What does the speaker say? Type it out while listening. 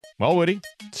Well, Woody,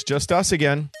 it's just us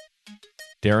again.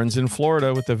 Darren's in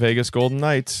Florida with the Vegas Golden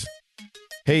Knights.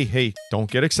 Hey, don't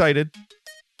get excited.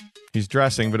 He's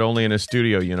dressing, but only in a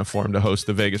studio uniform to host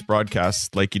the Vegas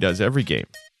broadcasts like he does every game.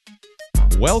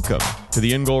 Welcome to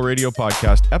the In Goal Radio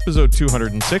Podcast, episode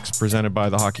 206, presented by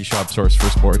the Hockey Shop, source for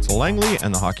sports, Langley,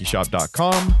 and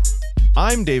thehockeyshop.com.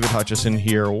 I'm David Hutchison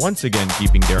here, once again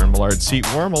keeping Darren Millard's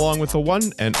seat warm, along with the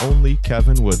one and only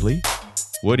Kevin Woodley.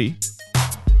 Woody,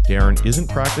 Darren isn't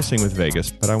practicing with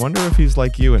Vegas, but I wonder if he's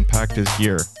like you and packed his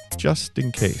gear just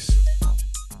in case.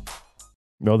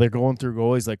 No, they're going through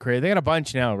goalies like crazy. They got a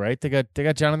bunch now, right? They got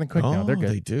Jonathan Quick now. They're good.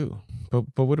 They do.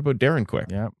 But what about Darren Quick?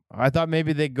 Yeah, I thought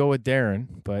maybe they'd go with Darren,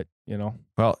 but you know.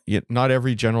 Well, not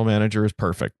every general manager is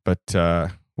perfect, but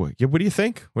what do you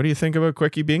think? What do you think about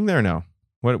Quickie being there now?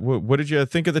 What did you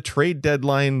think of the trade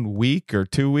deadline week or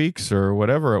 2 weeks or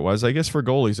whatever it was? I guess for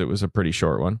goalies it was a pretty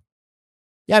short one.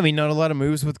 Yeah, I mean, not a lot of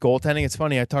moves with goaltending. It's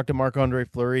funny. I talked to Marc-Andre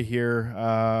Fleury here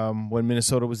when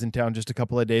Minnesota was in town just a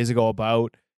couple of days ago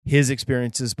about his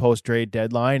experiences post-trade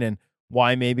deadline and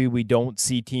why maybe we don't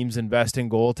see teams invest in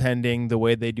goaltending the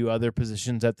way they do other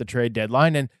positions at the trade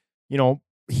deadline. And, you know,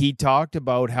 he talked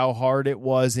about how hard it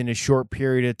was in a short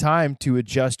period of time to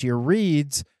adjust your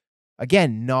reads.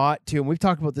 Again, not to, and we've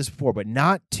talked about this before, but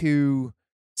not to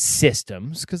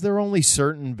systems, because there are only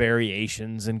certain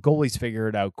variations and goalies figure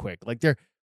it out quick. Like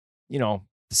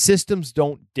systems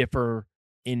don't differ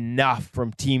enough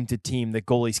from team to team that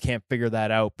goalies can't figure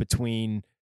that out between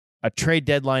a trade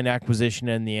deadline acquisition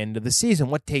and the end of the season.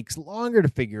 What takes longer to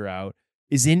figure out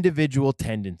is individual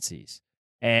tendencies.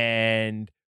 And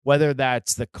whether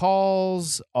that's the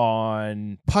calls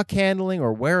on puck handling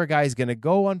or where a guy's going to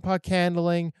go on puck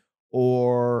handling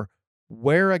or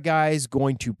where a guy's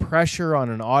going to pressure on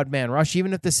an odd man rush,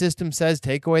 even if the system says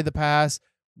take away the pass,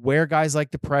 where guys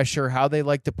like to pressure, how they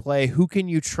like to play, who can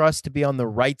you trust to be on the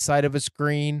right side of a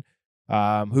screen,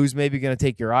 who's maybe going to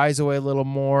take your eyes away a little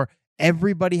more.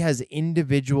 Everybody has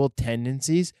individual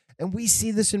tendencies, and we see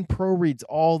this in pro reads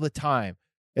all the time.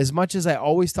 As much as I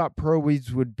always thought pro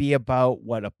reads would be about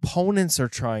what opponents are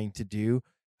trying to do,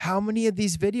 how many of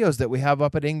these videos that we have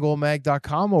up at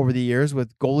ingoalmag.com over the years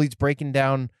with goalies breaking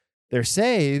down their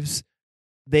saves,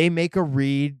 they make a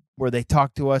read where they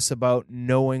talk to us about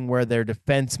knowing where their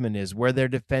defenseman is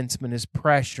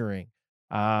pressuring,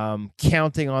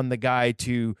 counting on the guy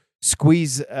to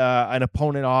squeeze an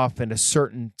opponent off in a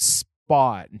certain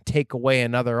spot and take away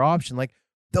another option. Like,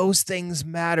 those things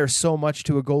matter so much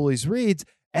to a goalie's reads,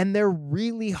 and they're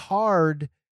really hard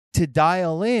to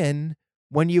dial in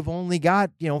when you've only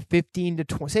got, 15 to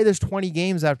 20, say there's 20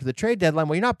 games after the trade deadline.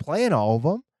 Well, you're not playing all of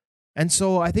them. And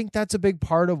so I think that's a big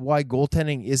part of why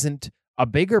goaltending isn't a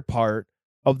bigger part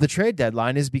of the trade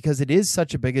deadline, is because it is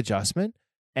such a big adjustment,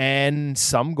 and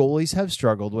some goalies have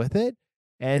struggled with it.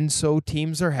 And so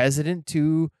teams are hesitant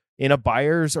to, in a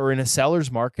buyer's or in a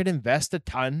seller's market, invest a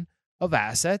ton of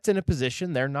assets in a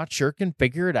position they're not sure can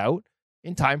figure it out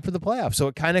in time for the playoffs. So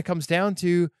it kind of comes down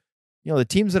to, the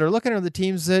teams that are looking are the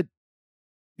teams that,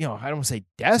 I don't want to say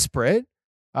desperate,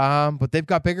 but they've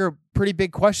got pretty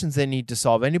big questions they need to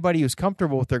solve. Anybody who's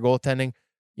comfortable with their goaltending,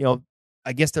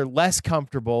 I guess they're less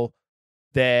comfortable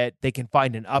that they can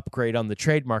find an upgrade on the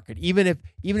trade market. Even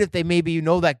if they maybe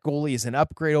that goalie is an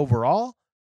upgrade overall,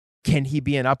 can he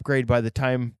be an upgrade by the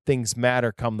time things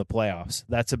matter come the playoffs?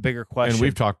 That's a bigger question. And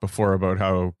we've talked before about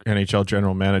how NHL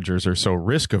general managers are so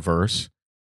risk averse.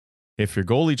 If your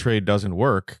goalie trade doesn't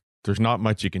work, there's not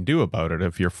much you can do about it.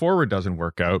 If your forward doesn't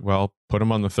work out, well, put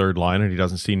him on the third line and he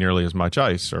doesn't see nearly as much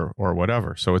ice or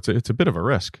whatever. So it's a bit of a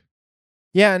risk.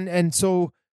 Yeah, and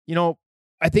so,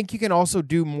 I think you can also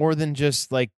do more than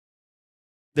just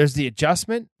there's the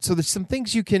adjustment. So there's some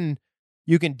things you can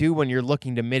do when you're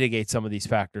looking to mitigate some of these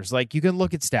factors. Like, you can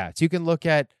look at stats. You can look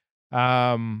at,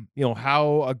 how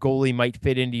a goalie might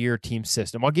fit into your team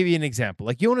system. I'll give you an example.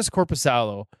 Like, Joonas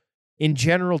Korpisalo, in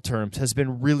general terms, has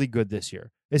been really good this year,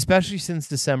 especially since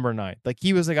December 9th. Like,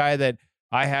 he was a guy that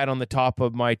I had on the top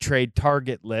of my trade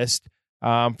target list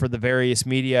for the various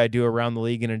media I do around the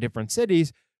league and in different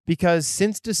cities, because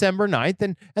since December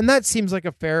 9th, and that seems like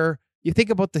a fair, you think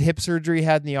about the hip surgery he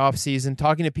had in the offseason,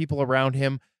 talking to people around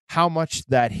him, how much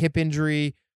that hip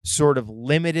injury sort of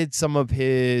limited some of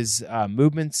his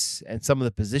movements and some of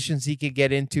the positions he could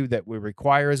get into that we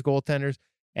require as goaltenders,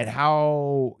 and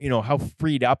how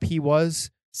freed up he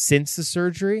was since the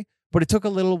surgery. But it took a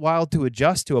little while to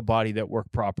adjust to a body that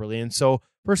worked properly. And so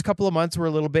first couple of months were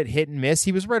a little bit hit and miss.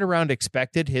 He was right around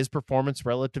expected, his performance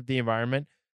relative to the environment.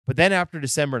 But then after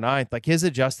December 9th, his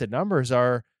adjusted numbers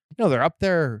are, they're up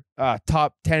there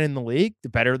top 10 in the league,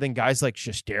 better than guys like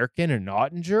Shesterkin and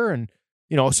Ottinger. And,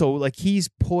 So like he's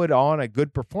put on a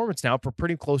good performance now for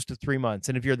pretty close to 3 months.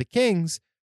 And if you're the Kings,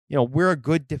 we're a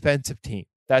good defensive team.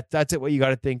 That's what you got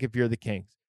to think if you're the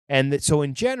Kings. And so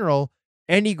in general,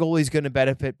 any goalie is going to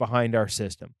benefit behind our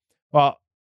system. Well,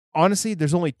 honestly,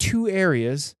 there's only 2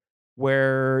 areas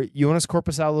where Joonas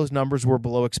Korpisalo's numbers were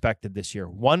below expected this year.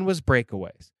 One was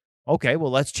breakaways. Okay,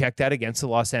 well, let's check that against the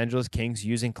Los Angeles Kings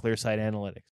using Clearsight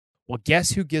Analytics. Well,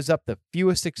 guess who gives up the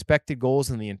fewest expected goals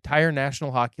in the entire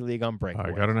National Hockey League on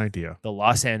breakaways? I got an idea. The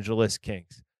Los Angeles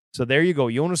Kings. So there you go.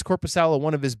 Joonas Korpisalo,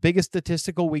 one of his biggest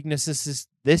statistical weaknesses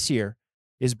this year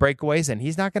is breakaways, and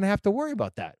he's not going to have to worry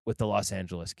about that with the Los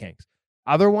Angeles Kings.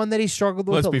 Other one that he struggled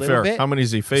with a little bit. Let's be fair. How many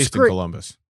has he faced in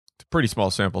Columbus? It's a pretty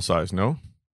small sample size, no?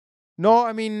 No,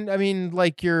 I mean,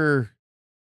 like you're...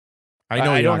 I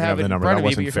know you don't have the number. That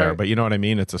wasn't fair, but you know what I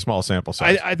mean? It's a small sample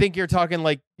size. I think you're talking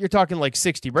like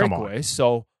 60 breakaways.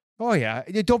 So, oh yeah.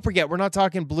 Don't forget, we're not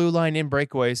talking blue line in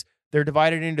breakaways. They're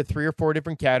divided into 3 or 4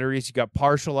 different categories. You got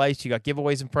partial ice, you got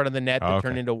giveaways in front of the net that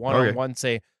turn into one-on-one,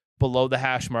 say, below the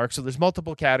hash mark. So there's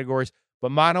multiple categories,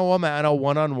 but mano-a-mano,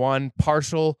 one-on-one,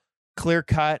 partial,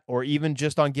 clear-cut, or even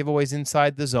just on giveaways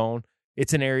inside the zone,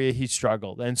 it's an area he's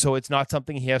struggled. And so it's not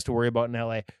something he has to worry about in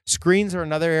LA. Screens are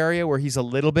another area where he's a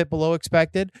little bit below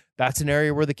expected. That's an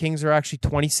area where the Kings are actually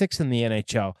 26 in the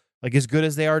NHL. Like as good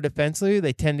as they are defensively,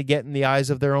 they tend to get in the eyes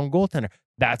of their own goaltender.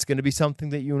 That's going to be something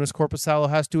that Joonas Korpisalo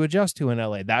has to adjust to in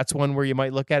LA. That's one where you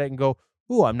might look at it and go,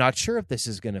 ooh, I'm not sure if this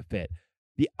is going to fit.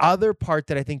 The other part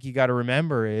that I think you got to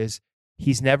remember is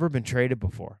he's never been traded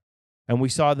before. And we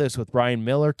saw this with Ryan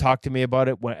Miller. Talk to me about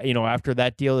it when, after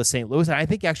that deal to St. Louis. And I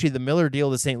think actually the Miller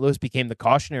deal to St. Louis became the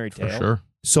cautionary tale. For sure.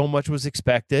 So much was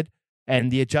expected.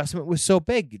 And the adjustment was so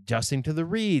big, adjusting to the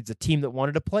Reeds, a team that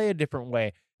wanted to play a different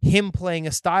way. Him playing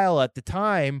a style at the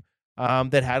time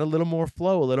that had a little more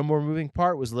flow, a little more moving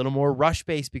part, was a little more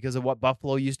rush-based because of what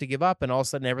Buffalo used to give up. And all of a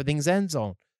sudden, everything's end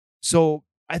zone. So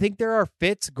I think there are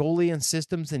fits, goalie and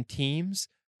systems and teams.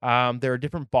 There are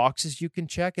different boxes you can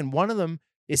check. And one of them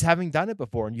is having done it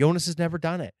before, and Joonas has never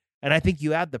done it. And I think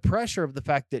you add the pressure of the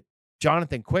fact that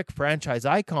Jonathan Quick, franchise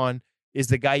icon, is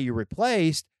the guy you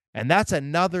replaced, and that's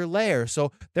another layer.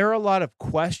 So there are a lot of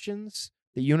questions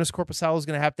that Joonas Korpisalo is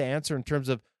going to have to answer in terms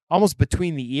of almost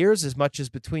between the ears as much as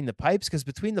between the pipes, because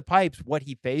between the pipes, what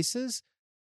he faces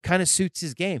kind of suits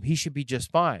his game. He should be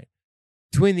just fine.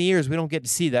 Between the ears, we don't get to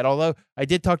see that, although I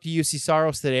did talk to UC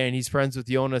Saros today, and he's friends with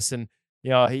Joonas, and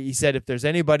he said if there's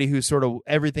anybody who's sort of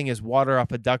everything is water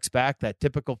off a duck's back, that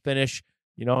typical finish,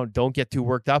 don't get too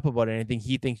worked up about anything.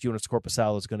 He thinks Joonas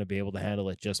Korpisalo is going to be able to handle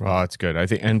it just well. It's good. I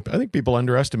think people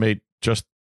underestimate just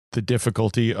the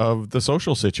difficulty of the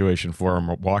social situation for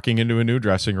him. Walking into a new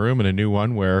dressing room and a new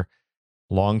one where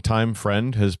longtime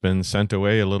friend has been sent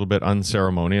away a little bit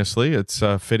unceremoniously. It's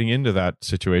fitting into that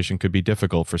situation could be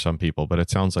difficult for some people, but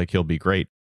it sounds like he'll be great.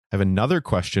 I have another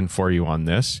question for you on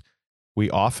this. We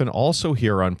often also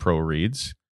hear on Pro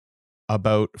Reads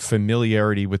about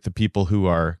familiarity with the people who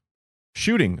are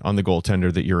shooting on the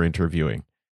goaltender that you're interviewing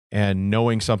and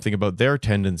knowing something about their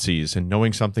tendencies and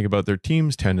knowing something about their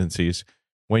team's tendencies.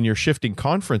 When you're shifting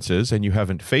conferences and you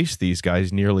haven't faced these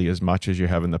guys nearly as much as you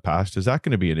have in the past, is that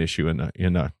going to be an issue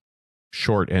in a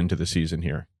short end to the season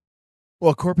here?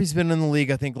 Well, Corpy's been in the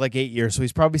league, I think, like 8 years, so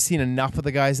he's probably seen enough of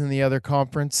the guys in the other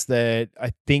conference that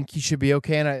I think he should be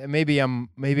okay. And maybe I'm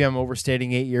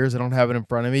overstating 8 years. I don't have it in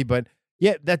front of me, but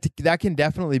yeah, that can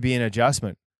definitely be an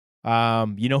adjustment.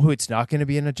 You know who it's not going to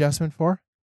be an adjustment for?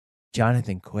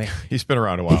 Jonathan Quick. He's been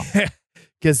around a while.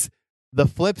 Because the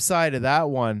flip side of that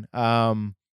one,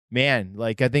 man,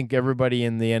 like I think everybody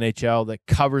in the NHL that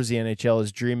covers the NHL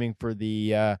is dreaming for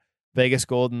the Vegas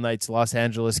Golden Knights Los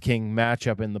Angeles King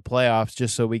matchup in the playoffs,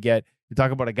 just so you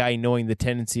talk about a guy knowing the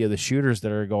tendency of the shooters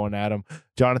that are going at him.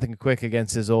 Jonathan Quick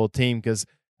against his old team, because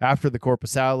after the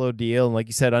Korpisalo deal, and like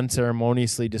you said,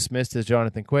 unceremoniously dismissed as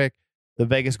Jonathan Quick, the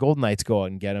Vegas Golden Knights go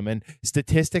out and get him. And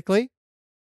statistically,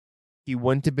 he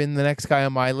wouldn't have been the next guy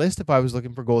on my list if I was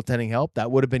looking for goaltending help.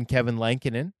 That would have been Kevin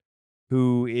Lankinen,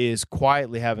 who is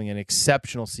quietly having an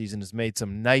exceptional season, has made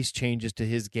some nice changes to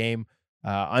his game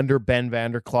under Ben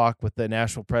Vanderklok with the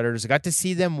Nashville Predators. I got to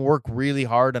see them work really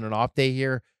hard on an off day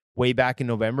here way back in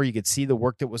November. You could see the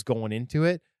work that was going into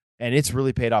it, and it's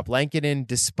really paid off. Lankinen,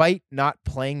 despite not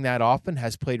playing that often,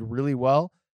 has played really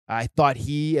well. I thought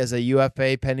he, as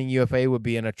a pending UFA, would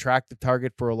be an attractive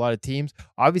target for a lot of teams.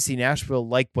 Obviously, Nashville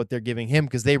liked what they're giving him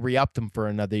because they re-upped him for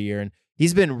another year, and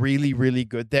he's been really, really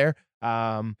good there.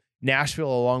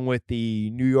 Nashville, along with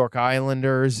the New York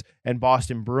Islanders and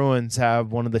Boston Bruins,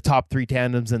 have one of the top 3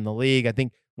 tandems in the league. I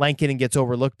think Lankinen gets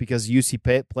overlooked because UC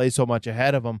Pitt plays so much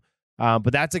ahead of him.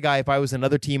 But that's a guy, if I was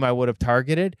another team, I would have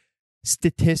targeted.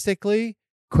 statistically,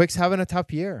 Quick's having a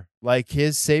tough year. Like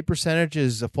his save percentage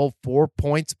is a full 4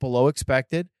 points below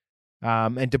expected.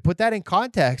 And to put that in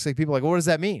context, like people are like, what does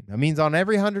that mean? That means on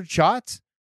every 100 shots,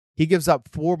 he gives up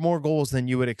 4 more goals than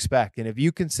you would expect. And if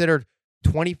you considered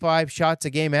 25 shots a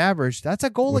game average, that's a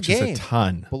goal a game. Which is a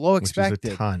ton. Below expected. Which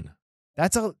is a ton.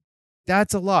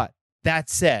 That's a lot. That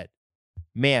said,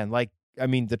 man,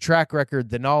 the track record,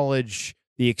 the knowledge,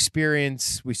 the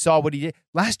experience, we saw what he did.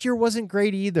 Last year wasn't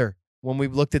great either when we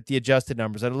looked at the adjusted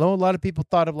numbers. I know a lot of people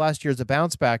thought of last year as a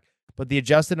bounce back, but the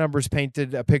adjusted numbers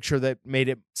painted a picture that made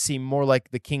it seem more like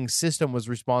the Kings system was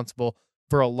responsible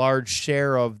for a large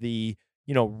share of the,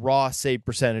 raw save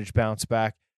percentage bounce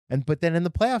back. But then in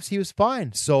the playoffs, he was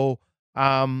fine. So,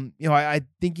 I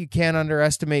think you can't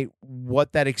underestimate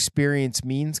what that experience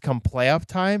means come playoff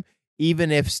time,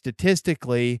 even if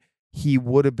statistically he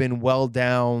would have been well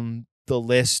down the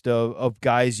list of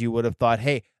guys you would have thought,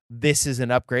 hey, this is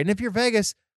an upgrade. And if you're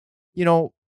Vegas,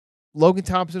 Logan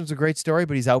Thompson's a great story,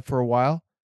 but he's out for a while.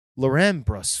 Laurent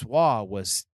Brossoit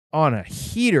was on a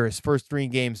heater his first 3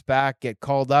 games back, get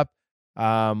called up,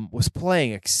 was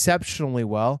playing exceptionally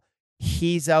well.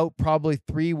 He's out probably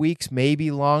 3 weeks,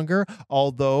 maybe longer.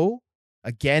 Although,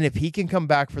 again, if he can come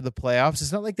back for the playoffs,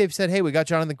 it's not like they've said, hey, we got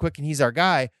Jonathan Quick and he's our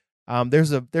guy.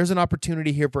 There's an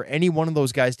opportunity here for any one of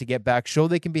those guys to get back, show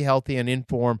they can be healthy and in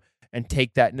form, and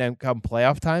take that come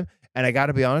playoff time. And I got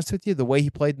to be honest with you, the way he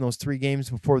played in those 3 games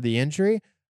before the injury,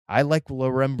 I like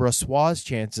Laurent Brossoit's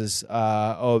chances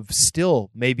of still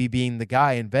maybe being the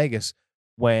guy in Vegas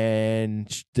when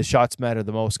the shots matter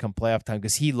the most come playoff time,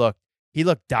 because he looked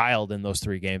dialed in those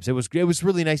 3 games. It was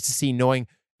really nice to see, knowing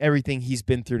everything he's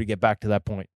been through to get back to that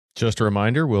point. Just a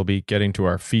reminder, we'll be getting to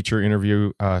our feature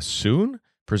interview soon,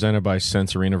 presented by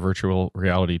Sense Arena Virtual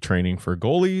Reality Training for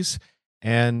Goalies.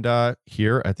 And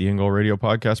here at the In Goal Radio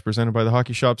podcast, presented by the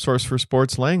Hockey Shop, source for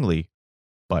sports, Langley.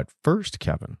 But first,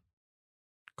 Kevin,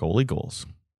 goalie goals.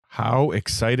 How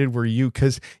excited were you?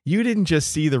 Because you didn't just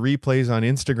see the replays on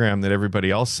Instagram that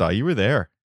everybody else saw. You were there.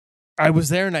 I was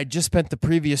there, and I just spent the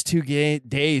previous 2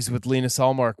 days with Linus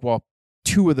Ullmark. Well,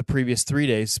 2 of the previous 3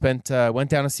 days. Went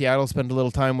down to Seattle, spent a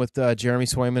little time with Jeremy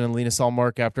Swayman and Linus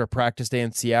Ullmark after a practice day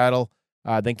in Seattle.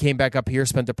 Then came back up here,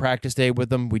 spent a practice day with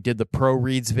them. We did the Pro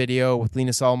Reads video with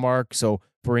Linus Ullmark. So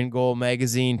for In Goal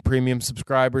Magazine premium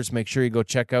subscribers, make sure you go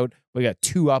check out. We got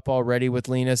 2 up already with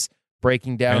Linus,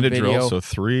 breaking down and a video. Drill, so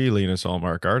 3 Linus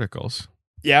Ullmark articles.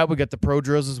 Yeah, we got the Pro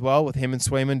Drills as well with him and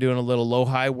Swayman doing a little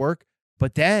low-high work.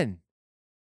 But then,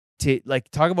 to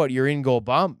talk about your in goal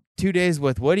bump, 2 days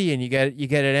with Woody, and you get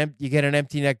an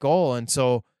empty net goal, and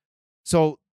so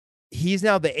he's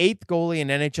now the 8th goalie in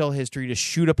NHL history to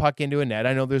shoot a puck into a net.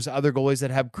 I know there's other goalies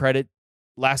that have credit,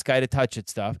 last guy to touch it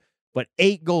stuff, but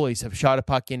 8 goalies have shot a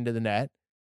puck into the net.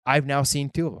 I've now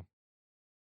seen 2 of them.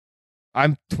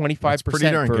 I'm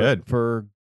 25% for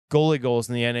goalie goals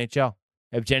in the NHL.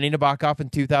 Evgeny Nabokov in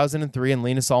 2003 and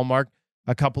Linus Ullmark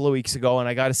a couple of weeks ago, and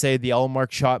I got to say the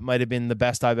Ullmark shot might have been the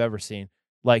best I've ever seen.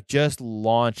 Just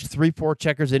launched 3-4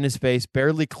 checkers in his face,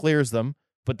 barely clears them,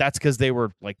 but that's because they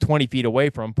were 20 feet away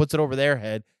from him, puts it over their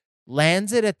head,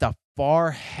 lands it at the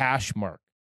far hash mark.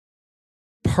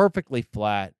 Perfectly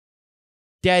flat,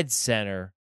 dead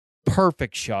center,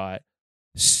 perfect shot.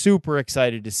 Super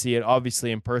excited to see it,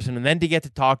 obviously, in person, and then to get to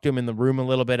talk to him in the room a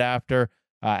little bit after,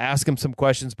 ask him some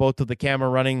questions, both with the camera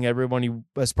running. Everyone who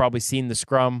has probably seen the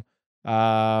scrum.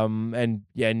 And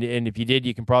if you did,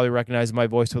 you can probably recognize my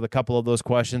voice with a couple of those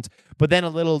questions. But then a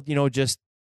little, just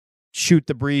shoot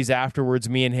the breeze afterwards,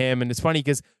 me and him. And it's funny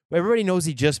because everybody knows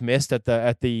he just missed at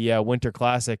the Winter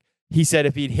Classic. He said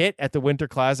if he'd hit at the Winter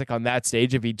Classic on that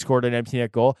stage, if he'd scored an empty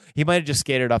net goal, he might have just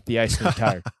skated up the ice and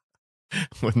retired.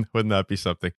 Wouldn't that be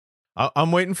something?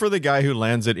 I'm waiting for the guy who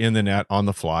lands it in the net on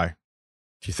the fly.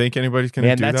 Do you think anybody's going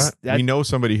to do that? We know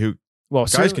somebody who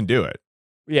guys can do it.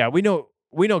 Yeah, we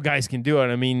know guys can do it.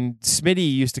 I mean, Smitty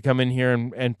used to come in here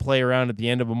and play around at the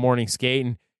end of a morning skate,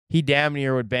 and he damn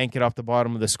near would bank it off the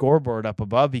bottom of the scoreboard up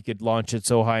above. He could launch it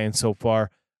so high and so far.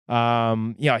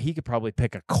 He could probably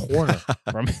pick a corner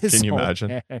from his Can you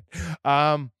imagine?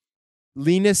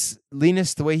 Linus,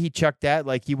 the way he chucked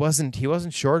that, he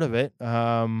wasn't short of it.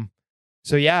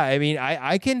 So yeah, I mean,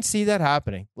 I can see that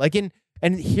happening.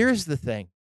 And here's the thing.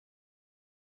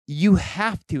 You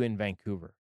have to in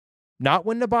Vancouver. Not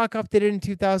when Nabokov did it in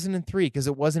 2003, because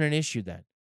it wasn't an issue then.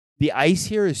 The ice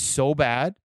here is so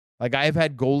bad. I've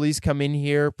had goalies come in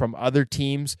here from other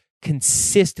teams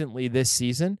consistently this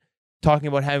season talking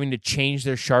about having to change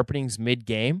their sharpenings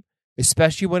mid-game,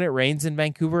 especially when it rains in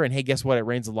Vancouver. And hey, guess what? It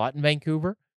rains a lot in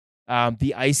Vancouver.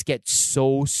 The ice gets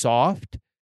so soft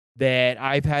that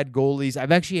I've had goalies.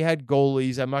 I've actually had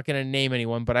goalies. I'm not going to name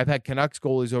anyone, but I've had Canucks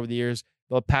goalies over the years,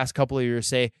 the past couple of years,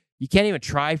 say, you can't even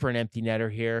try for an empty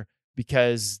netter here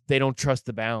because they don't trust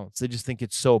the balance. They just think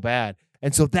it's so bad.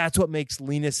 And so that's what makes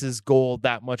Linus's goal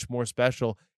that much more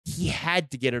special. He had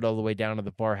to get it all the way down to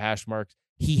the far hash marks.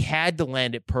 He had to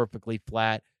land it perfectly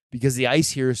flat because the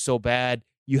ice here is so bad.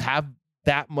 You have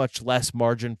that much less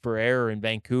margin for error in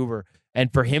Vancouver.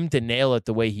 And for him to nail it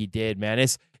the way he did, man,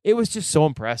 it was just so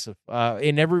impressive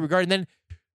in every regard. And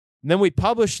then we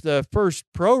published the first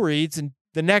pro reads, and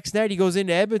the next night he goes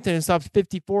into Edmonton and stops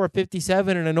 54 or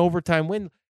 57 in an overtime win.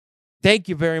 Thank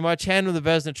you very much. Hand him the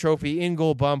Vezina Trophy,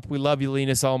 in-goal bump. We love you,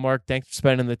 Linus Ullmark. Thanks for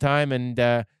spending the time, and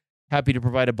happy to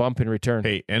provide a bump in return.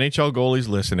 Hey, NHL goalies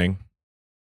listening,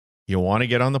 you want to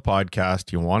get on the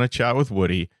podcast, you want to chat with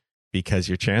Woody, because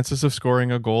your chances of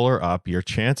scoring a goal are up. Your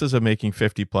chances of making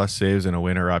 50-plus saves and a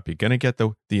win are up. You're going to get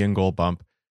the in-goal bump.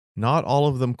 Not all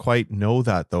of them quite know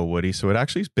that, though, Woody. So it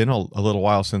actually has been a little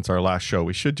while since our last show.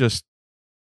 We should just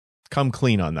come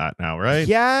clean on that now, right?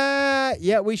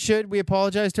 Yeah, we should. We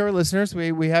apologize to our listeners.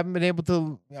 We haven't been able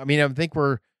to. I mean, I think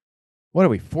what are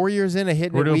we, 4 years in of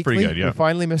hitting We're it doing weekly? pretty good, yeah. We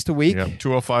finally missed a week. Yeah,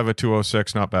 205 at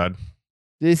 206, not bad.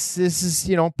 This is,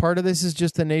 part of this is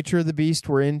just the nature of the beast.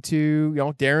 We're into,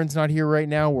 Darren's not here right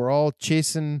now. We're all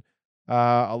chasing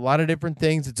a lot of different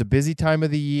things. It's a busy time of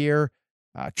the year.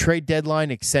 Trade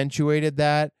deadline accentuated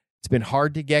that. It's been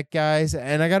hard to get guys.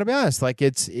 And I got to be honest,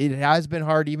 it has been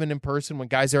hard even in person when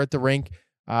guys are at the rink,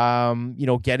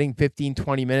 getting 15,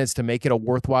 20 minutes to make it a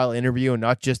worthwhile interview and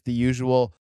not just the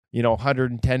usual,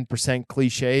 110%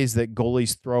 cliches that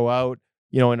goalies throw out,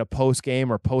 in a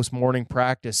post-game or post-morning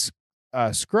practice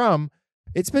scrum.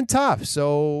 It's been tough.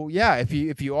 So yeah,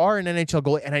 if you are an NHL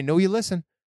goalie, and I know you listen,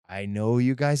 I know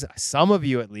you guys, some of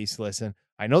you at least listen.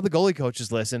 I know the goalie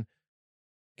coaches listen.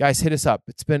 Guys, hit us up.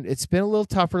 It's been a little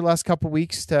tougher the last couple of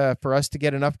weeks for us to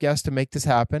get enough guests to make this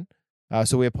happen.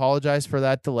 So we apologize for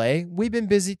that delay. We've been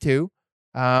busy too,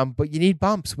 but you need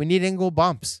bumps. We need in-goal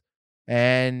bumps,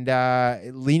 and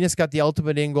Linus got the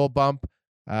ultimate in-goal bump.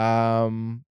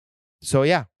 So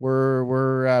yeah,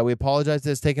 we apologize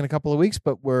that it's taken a couple of weeks,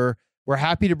 but we're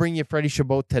happy to bring you Freddie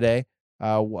Chabot today.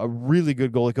 A really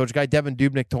good goalie coach. Guy Devin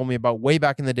Dubnyk told me about way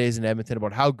back in the days in Edmonton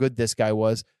about how good this guy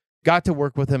was. Got to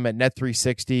work with him at Net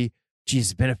 360. Geez,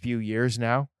 it's been a few years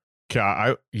now.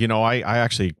 Yeah, I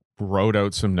actually wrote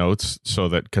out some notes so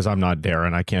that, because I'm not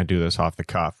Darren, I can't do this off the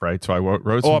cuff, right? So I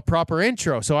wrote some. A proper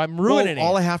intro. So I'm ruining it.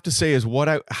 All I have to say is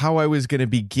how I was going to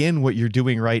begin what you're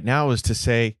doing right now is to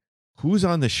say, who's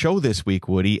on the show this week,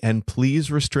 Woody? And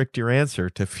please restrict your answer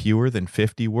to fewer than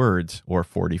 50 words or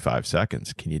 45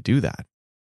 seconds. Can you do that?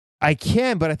 I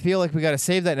can, but I feel like we got to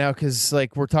save that now because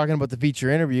we're talking about the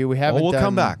feature interview. We haven't. We'll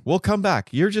come back. We'll come back.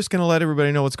 You're just going to let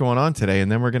everybody know what's going on today,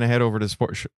 and then we're going to head over to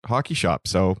the hockey shop.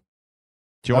 So,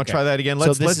 do you want to try that again?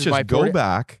 Let's just go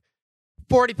back.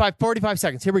 45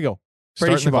 seconds. Here we go.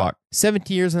 Freddie Chabot,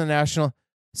 17 years in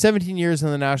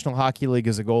the National Hockey League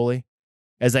as a goalie.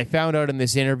 As I found out in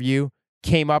this interview,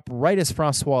 came up right as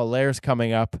Francois Allaire's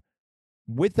coming up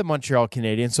with the Montreal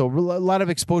Canadiens. So a lot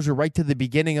of exposure right to the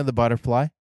beginning of the Butterfly.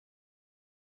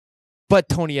 But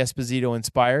Tony Esposito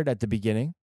inspired at the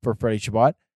beginning for Freddie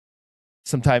Chabot.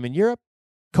 Some time in Europe,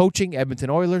 coaching Edmonton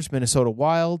Oilers, Minnesota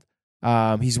Wild.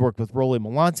 He's worked with Rolly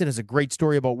Melanson. Has a great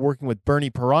story about working with Bernie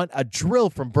Parent, a drill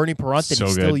from Bernie Parent that he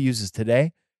still uses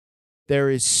today. There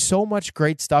is so much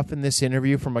great stuff in this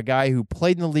interview from a guy who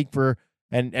played in the league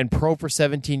and pro for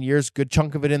 17 years, good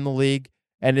chunk of it in the league,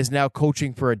 and is now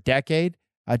coaching for a decade.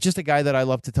 Just a guy that I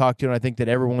love to talk to, and I think that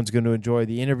everyone's going to enjoy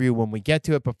the interview when we get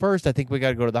to it. But first, I think we got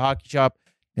to go to the hockey shop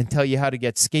and tell you how to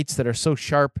get skates that are so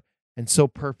sharp and so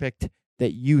perfect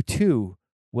that you too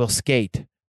will skate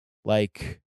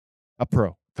like a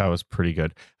pro. That was pretty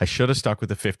good. I should have stuck with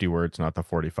the 50 words, not the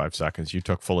 45 seconds. You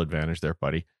took full advantage there,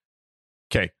 buddy.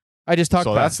 Okay. I just talked.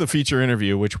 So that's the feature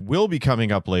interview, which will be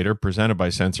coming up later, presented by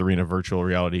Sense Arena Virtual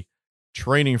Reality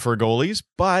Training for Goalies.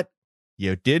 But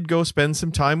you did go spend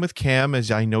some time with Cam, as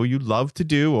I know you love to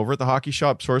do, over at the Hockey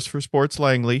Shop, Source for Sports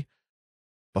Langley.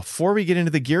 Before we get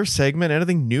into the gear segment,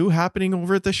 anything new happening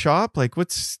over at the shop?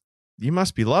 You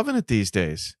must be loving it these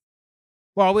days.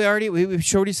 Well, we've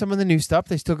showed you some of the new stuff.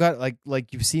 They still got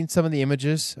like you've seen some of the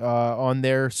images on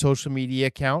their social media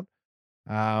account.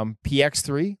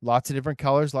 PX3, lots of different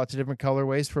colors, lots of different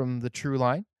colorways from the True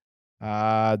line.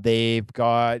 They've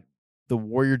got the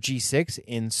Warrior G6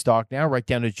 in stock now, right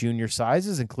down to junior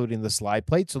sizes, including the slide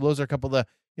plate. So those are a couple of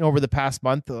over the past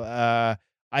month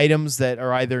items that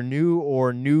are either new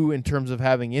or new in terms of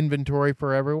having inventory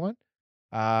for everyone.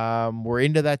 We're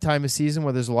into that time of season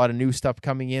where there's a lot of new stuff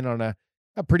coming in on a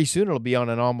Pretty soon it'll be on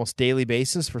an almost daily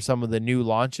basis for some of the new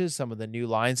launches, some of the new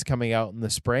lines coming out in the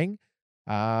spring.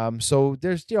 So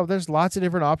there's lots of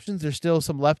different options. There's still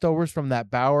some leftovers from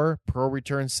that Bauer Pro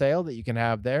Return sale that you can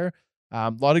have there.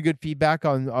 A lot of good feedback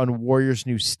on Warrior's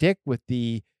new stick with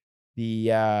the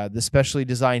specially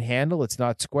designed handle. It's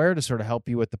not square to sort of help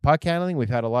you with the puck handling. We've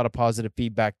had a lot of positive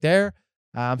feedback there.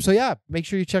 So yeah, make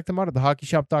sure you check them out at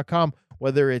thehockeyshop.com.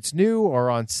 Whether it's new or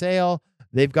on sale,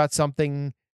 they've got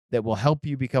something that will help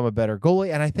you become a better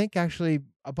goalie. And I think actually,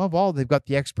 above all, they've got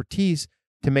the expertise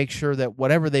to make sure that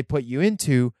whatever they put you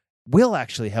into will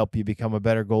actually help you become a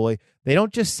better goalie. They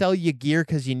don't just sell you gear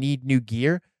because you need new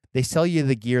gear. They sell you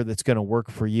the gear that's going to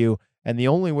work for you. And the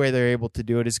only way they're able to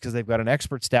do it is because they've got an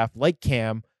expert staff like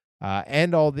Cam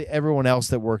and everyone else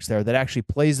that works there that actually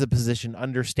plays the position,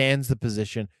 understands the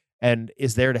position, and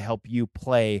is there to help you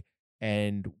play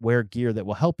and wear gear that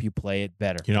will help you play it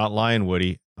better. You're not lying,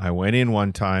 Woody. I went in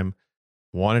one time,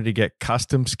 wanted to get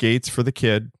custom skates for the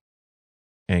kid,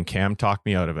 and Cam talked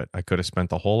me out of it. I could have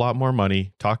spent a whole lot more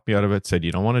money, talked me out of it, said,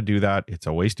 you don't want to do that. It's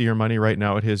a waste of your money right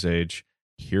now at his age.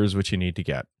 Here's what you need to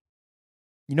get.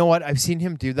 You know what? I've seen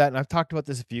him do that, and I've talked about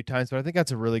this a few times, but I think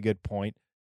that's a really good point.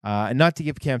 And not to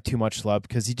give Cam too much love,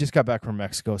 because he just got back from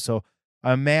Mexico, so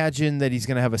I imagine that he's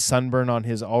going to have a sunburn on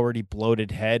his already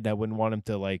bloated head. I wouldn't want him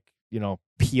to,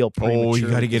 peel prematurely. Oh, you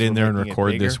got to get in there and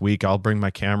record this week. I'll bring my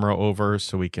camera over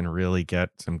so we can really get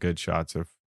some good shots of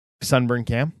sunburn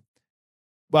Cam.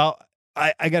 Well,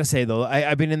 I got to say, though,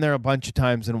 I've been in there a bunch of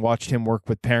times and watched him work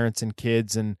with parents and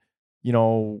kids and,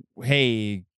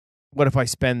 hey, what if I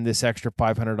spend this extra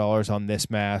 $500 on this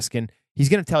mask? And he's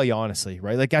going to tell you honestly,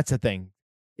 right? Like, that's the thing.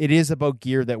 It is about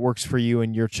gear that works for you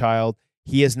and your child.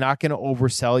 He is not going to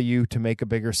oversell you to make a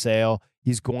bigger sale.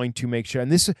 He's going to make sure.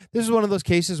 And this is one of those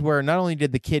cases where not only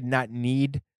did the kid not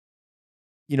need,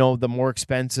 the more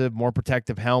expensive, more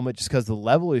protective helmet just because of the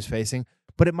level he was facing,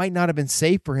 but it might not have been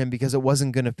safe for him because it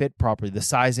wasn't going to fit properly. The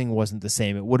sizing wasn't the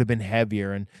same. It would have been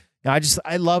heavier. And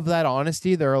I love that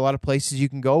honesty. There are a lot of places you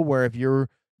can go where if you're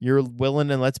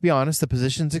willing, and let's be honest, the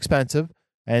position's expensive.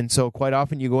 And so quite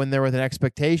often you go in there with an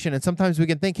expectation. And sometimes we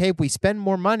can think, hey, if we spend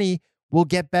more money, we'll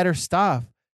get better stuff.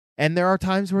 And there are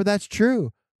times where that's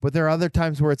true, but there are other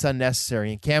times where it's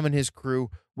unnecessary. And Cam and his crew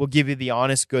will give you the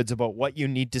honest goods about what you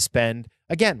need to spend.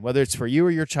 Again, whether it's for you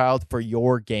or your child, for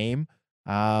your game.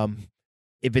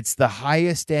 If it's the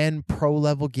highest end pro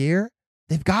level gear,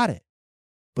 they've got it.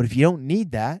 But if you don't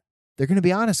need that, they're going to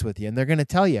be honest with you and they're going to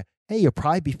tell you, hey, you'll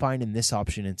probably be fine in this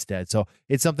option instead. So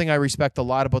it's something I respect a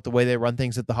lot about the way they run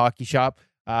things at the hockey shop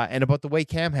and about the way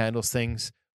Cam handles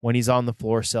things when he's on the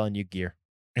floor selling you gear.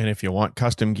 And if you want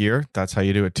custom gear, that's how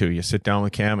you do it too. You sit down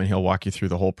with Cam and he'll walk you through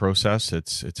the whole process.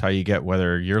 It's how you get,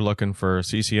 whether you're looking for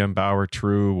CCM, Bauer,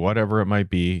 True, whatever it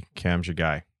might be, Cam's your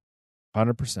guy.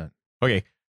 100%. Okay.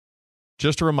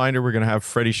 Just a reminder, we're going to have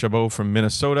Freddie Chabot from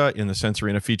Minnesota in the Sense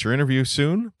Arena feature interview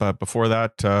soon. But before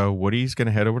that, Woody's going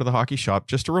to head over to the hockey shop.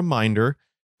 Just a reminder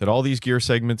that all these gear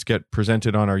segments get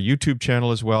presented on our YouTube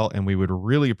channel as well. And we would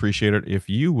really appreciate it if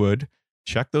you would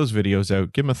check those videos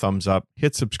out, give them a thumbs up,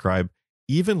 hit subscribe,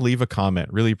 even leave a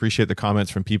comment. Really appreciate the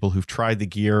comments from people who've tried the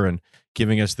gear and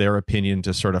giving us their opinion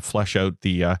to sort of flesh out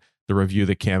the review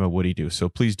that Cam and Woody do. So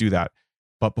please do that.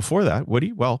 But before that,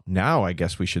 Woody, well, now I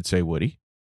guess we should say, Woody,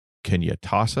 can you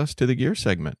toss us to the gear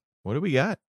segment? What do we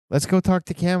got? Let's go talk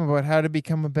to Cam about how to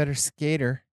become a better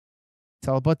skater. It's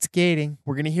all about skating.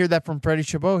 We're going to hear that from Freddie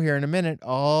Chabot here in a minute.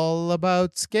 All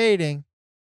about skating.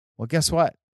 Well, guess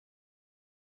what?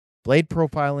 Blade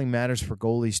profiling matters for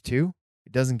goalies too.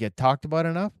 It doesn't get talked about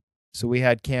enough. So we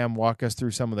had Cam walk us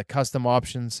through some of the custom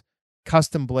options,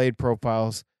 custom blade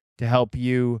profiles to help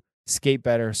you skate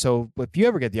better. So if you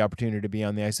ever get the opportunity to be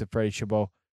on the ice with Freddie Chabot,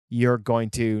 you're going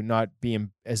to not be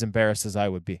as embarrassed as I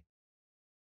would be.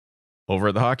 Over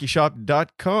at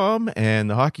thehockeyshop.com and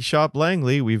the Hockey Shop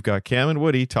Langley, we've got Cam and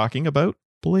Woody talking about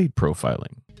blade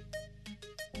profiling.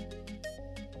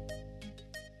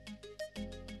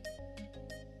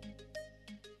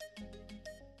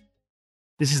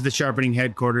 This is the sharpening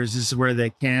headquarters. This is where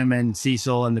the Cam and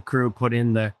Cecil and the crew put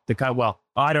in the cut. Well,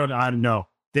 I don't know.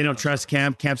 They don't trust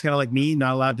Cam. Cam's kind of like me,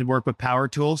 not allowed to work with power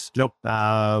tools. Nope.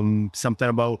 Something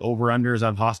about over-unders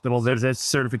on hospitals. There's a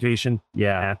certification.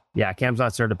 Yeah. Cam's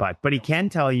not certified, but he can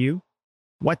tell you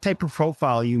what type of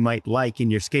profile you might like in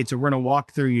your skate. So we're going to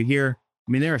walk through you here.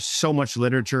 I mean, there is so much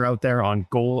literature out there on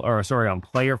on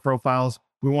player profiles.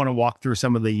 We want to walk through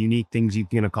some of the unique things you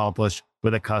can accomplish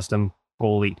with a custom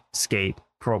goalie skate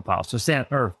profile. So Sam,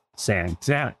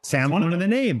 one of the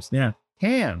names. Yeah.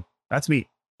 Cam, that's me.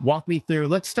 Walk me through.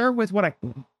 Let's start with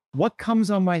what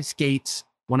comes on my skates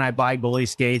when I buy goalie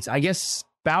skates. I guess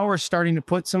Bauer's starting to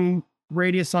put some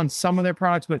radius on some of their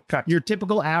products, but your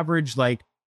typical average, like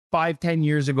 5-10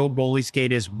 years ago, goalie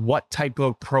skate is what type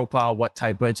of profile, but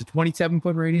it's a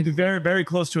 27-foot radius? Very, very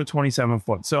close to a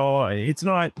 27-foot. So it's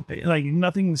not like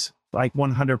nothing's like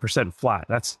 100% flat.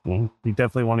 That's, you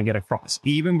definitely want to get across.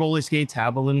 Even goalie skates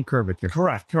have a little curvature.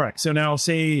 Correct. So now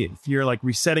say if you're like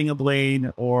resetting a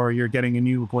blade or you're getting a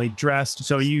new blade dressed.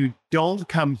 So you don't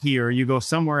come here, you go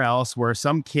somewhere else where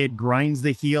some kid grinds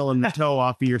the heel and the toe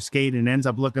off of your skate and ends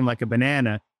up looking like a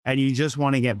banana, and you just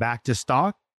want to get back to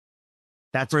stock.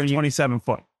 That's for a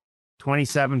 27-foot.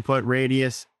 27-foot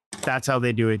radius. That's how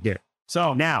they do it here.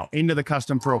 So now into the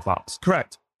custom profiles.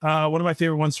 Correct. One of my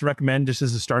favorite ones to recommend just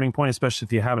as a starting point, especially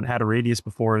if you haven't had a radius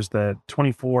before, is the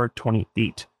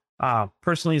 24-28.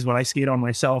 Personally is what I skate on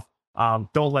myself.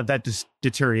 Don't let that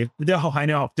deter you. No, I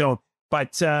know, don't.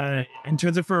 But in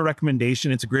terms of for a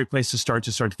recommendation, it's a great place to start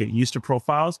to get used to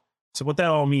profiles. So what that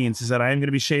all means is that I am going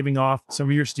to be shaving off some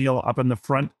of your steel up in the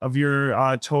front of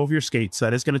your toe of your skate. So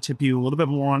that is going to tip you a little bit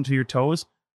more onto your toes,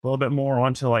 a little bit more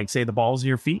onto, like, say, the balls of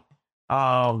your feet.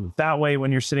 That way,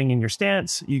 when you're sitting in your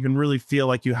stance, you can really feel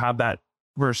like you have that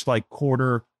first, like,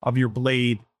 quarter of your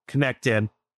blade connected.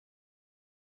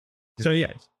 So,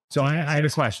 yeah. So I have a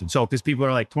question. So because people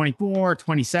are like 24,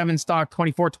 27 stock,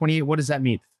 24, 28, what does that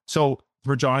mean? So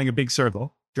we're drawing a big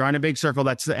circle. Drawing a big circle.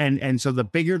 That's the, and so the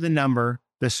bigger the number,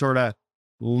 the sort of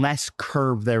less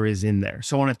curve there is in there.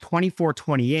 So on a 24,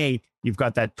 28, you've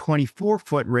got that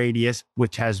 24-foot radius,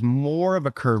 which has more of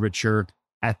a curvature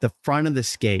at the front of the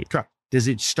skate. Correct. Does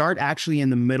it start actually in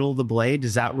the middle of the blade?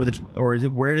 Is that or is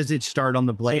it, where does it start on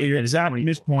the blade? So exactly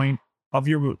midpoint of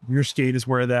your skate is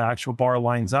where the actual bar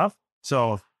lines up.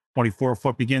 So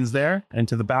 24-foot begins there, and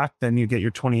to the back, then you get your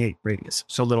 28 radius.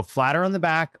 So a little flatter on the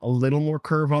back, a little more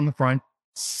curve on the front.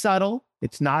 Subtle.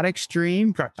 It's not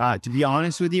extreme. To be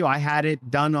honest with you, I had it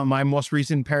done on my most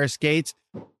recent pair of skates.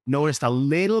 Noticed a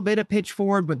little bit of pitch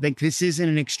forward, but this isn't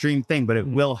an extreme thing, but it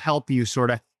will help you sort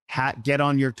of get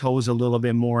on your toes a little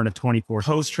bit more in a 24.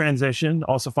 Post transition,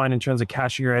 also find in terms of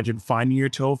catching your edge and finding your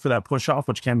toe for that push off,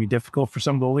 which can be difficult for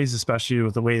some goalies, especially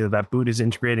with the way that boot is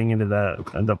integrating into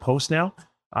the post now.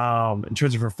 In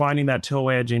terms of finding that toe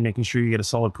edge and making sure you get a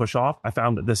solid push off, I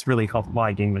found that this really helped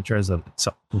my game in terms of it.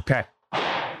 So, okay.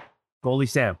 Goalie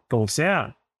Sam.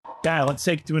 Yeah, let's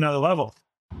take it to another level.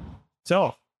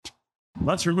 So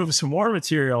let's remove some more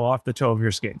material off the toe of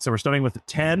your skate. So we're starting with a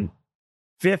 10,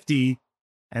 50,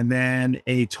 and then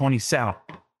a 27.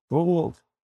 Oh,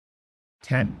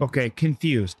 10. Okay,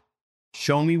 confused.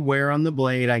 Show me where on the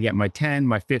blade I get my 10,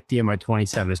 my 50, and my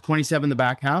 27. Is 27 the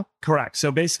back half? Correct.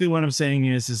 So basically what I'm saying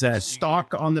is that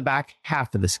stock on the back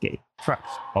half of the skate. Correct.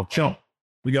 I'll show.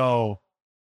 We go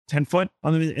 10 foot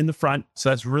in the front. So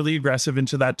that's really aggressive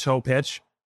into that toe pitch.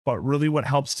 But really what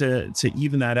helps to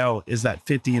even that out is that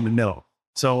 50 in the middle.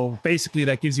 So basically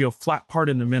that gives you a flat part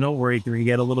in the middle where you can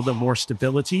get a little bit more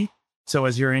stability. So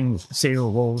as you're in, say,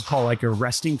 what we'll call like a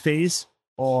resting phase,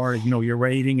 or, you're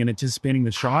waiting and anticipating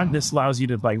the shot, this allows you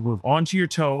to like move onto your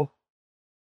toe.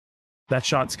 That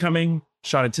shot's coming,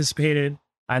 shot anticipated,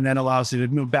 and then allows you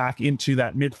to move back into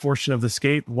that mid portion of the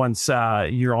skate once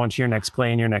you're onto your next play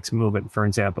and your next movement, for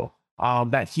example.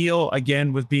 That heel,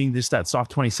 again, with being just that soft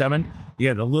 27, you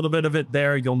get a little bit of it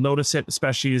there. You'll notice it,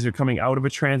 especially as you're coming out of a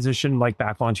transition, like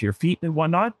back onto your feet and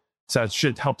whatnot. So it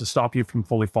should help to stop you from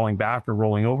fully falling back or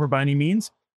rolling over by any means.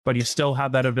 But you still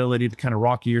have that ability to kind of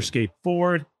rock your skate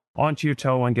forward onto your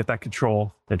toe and get that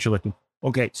control that you're looking for.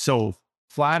 Okay, so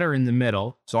flatter in the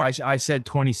middle. So I said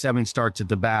 27 starts at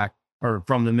the back or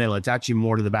from the middle. It's actually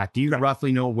more to the back. Do you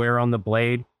roughly know where on the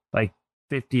blade? Like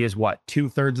 50 is what?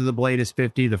 2/3 of the blade is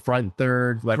 50, the front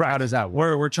third. Like, how does that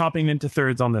work? We're chopping into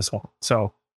thirds on this one.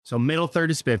 So middle third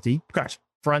is 50. Correct.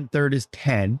 Front third is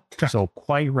 10. Correct. So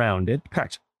quite rounded.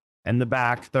 Correct. And the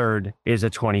back third is a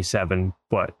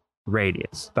 27-foot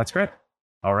radius. That's correct.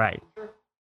 All right.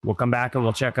 We'll come back and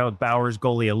we'll check out Bauer's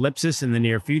goalie ellipsis in the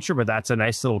near future, but that's a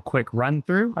nice little quick run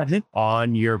through, I think,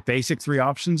 on your basic 3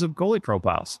 options of goalie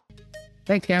profiles.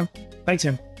 Thanks, Cam. Thanks,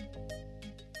 Tim.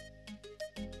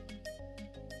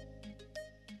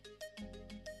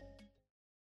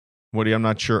 Woody, I'm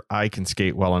not sure I can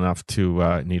skate well enough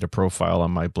to need a profile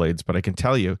on my blades, but I can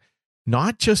tell you,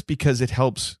 not just because it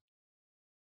helps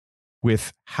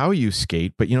with how you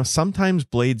skate, but sometimes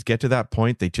blades get to that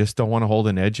point, they just don't want to hold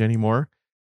an edge anymore.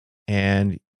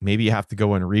 And maybe you have to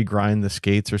go and regrind the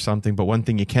skates or something. But one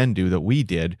thing you can do that we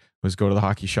did was go to the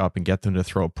hockey shop and get them to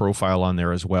throw a profile on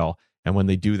there as well. And when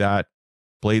they do that,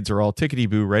 blades are all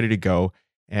tickety-boo, ready to go.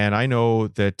 And I know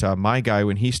that my guy,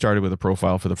 when he started with a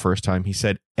profile for the first time, he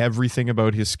said everything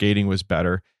about his skating was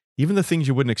better. Even the things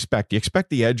you wouldn't expect. You expect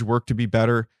the edge work to be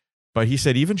better, But he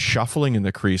said even shuffling in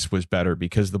the crease was better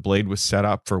because the blade was set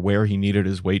up for where he needed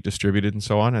his weight distributed and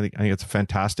so on. I think it's a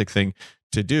fantastic thing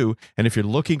to do. And if you're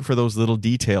looking for those little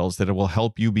details that it will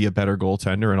help you be a better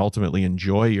goaltender and ultimately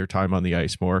enjoy your time on the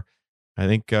ice more, I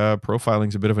think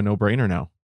profiling's a bit of a no-brainer now.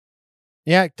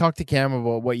 Yeah, talk to Cam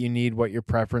about what you need, what your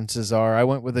preferences are. I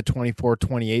went with a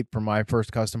 24-28 for my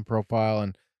first custom profile,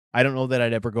 and I don't know that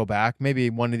I'd ever go back. Maybe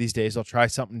one of these days I'll try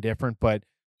something different, but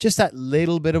just that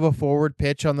little bit of a forward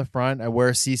pitch on the front. I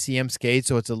wear CCM skates,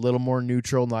 so it's a little more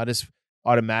neutral, not as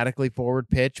automatically forward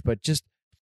pitch, but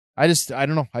I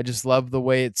don't know. I just love the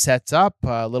way it sets up,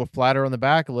 a little flatter on the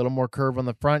back, a little more curve on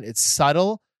the front. It's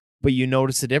subtle, but you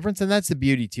notice the difference, and that's the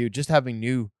beauty too. Just having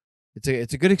new,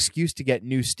 it's a good excuse to get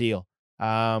new steel.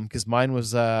 Because mine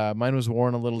was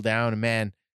worn a little down, and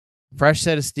man, fresh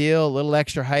set of steel, a little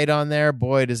extra height on there.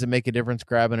 Boy, does it make a difference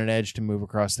grabbing an edge to move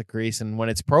across the crease. And when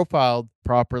it's profiled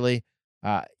properly,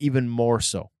 even more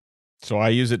so. So I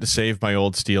use it to save my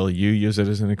old steel. You use it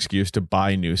as an excuse to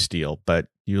buy new steel, but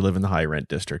you live in the high rent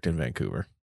district in Vancouver.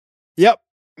 Yep.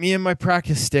 Me and my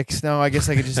practice sticks. No, I guess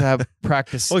I could just have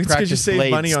practice. Well, it's because you save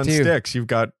money on too. sticks. You've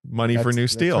got money for new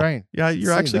steel. That's right. Yeah,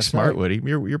 you're actually smart, right. Woody.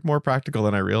 You're more practical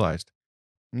than I realized.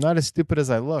 I'm not as stupid as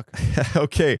I look.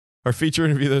 Okay. Our feature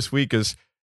interview this week is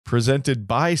presented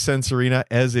by Sense Arena,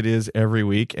 as it is every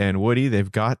week. And Woody, they've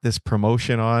got this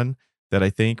promotion on that I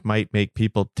think might make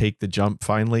people take the jump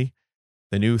finally.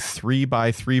 The new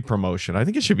 3x3 promotion. I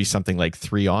think it should be something like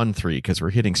 3-on-3 because we're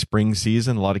hitting spring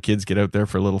season. A lot of kids get out there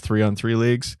for little 3-on-3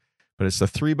 leagues, but it's the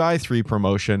 3x3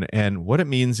 promotion. And what it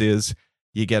means is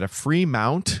you get a free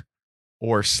mount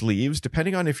or sleeves,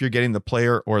 depending on if you're getting the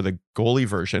player or the goalie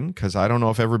version, because I don't know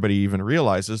if everybody even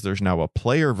realizes there's now a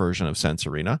player version of Sense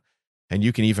Arena, and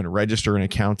you can even register an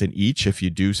account in each if you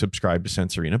do subscribe to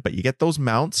Sense Arena, but you get those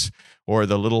mounts or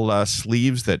the little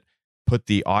sleeves that put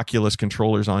the Oculus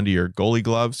controllers onto your goalie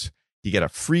gloves. You get a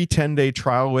free 10-day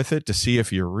trial with it to see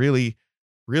if you really,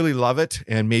 really love it,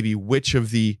 and maybe which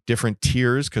of the different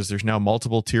tiers, because there's now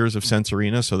multiple tiers of Sense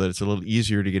Arena so that it's a little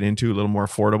easier to get into, a little more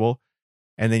affordable.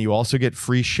 And then you also get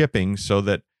free shipping so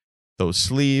that those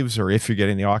sleeves, or if you're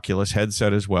getting the Oculus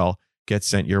headset as well, get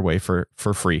sent your way for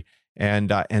free.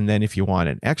 And then if you want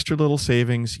an extra little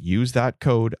savings, use that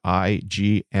code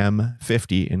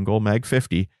IGM50 in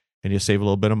GoalMag50, and you save a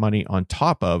little bit of money on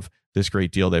top of this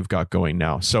great deal they've got going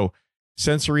now. So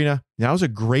Sense Arena, now's a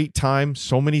great time.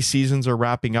 So many seasons are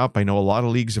wrapping up. I know a lot of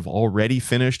leagues have already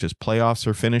finished as playoffs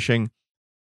are finishing.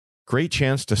 Great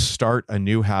chance to start a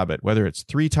new habit, whether it's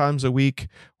 3 times a week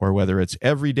or whether it's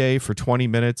every day for 20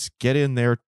 minutes. Get in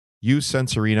there, use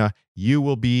Sense Arena. You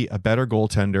will be a better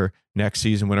goaltender next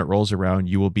season when it rolls around.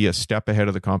 You will be a step ahead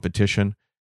of the competition.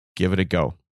 Give it a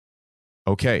go.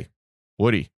 Okay,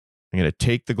 Woody, I'm going to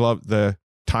take the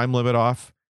time limit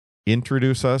off,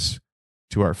 introduce us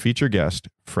to our feature guest,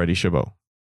 Freddie Chabot.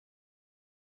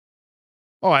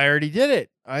 Oh, I already did it.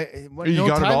 You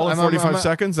got it all in 45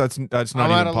 seconds? That's not even possible.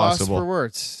 I'm at a loss for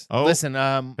words. Oh, listen.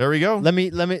 There we go. Let's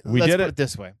did put it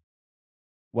this way.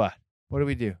 What do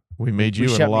we do? We made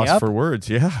you at a loss for words.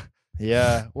 Yeah.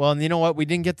 Yeah. Well, and you know what? We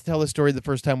didn't get to tell the story the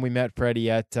first time we met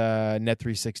Freddie at Net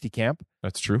 360 camp.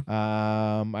 That's true.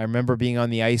 I remember being on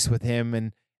the ice with him,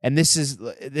 and this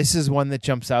is one that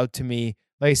jumps out to me.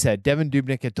 Like I said, Devin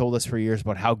Dubnyk had told us for years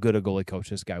about how good a goalie coach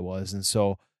this guy was, and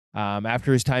so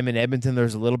after his time in Edmonton,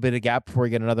 there's a little bit of gap before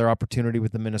he got another opportunity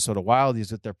with the Minnesota Wild. He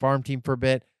was with their farm team for a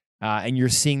bit, and you're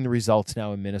seeing the results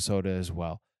now in Minnesota as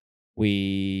well.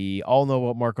 We all know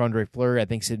about Marc-Andre Fleury. I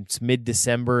think since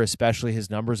mid-December, especially, his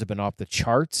numbers have been off the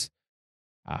charts.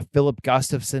 Philip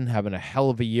Gustafsson having a hell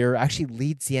of a year. Actually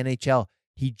leads the NHL.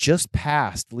 He just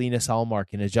passed Linus Ullmark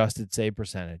in adjusted save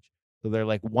percentage. So they're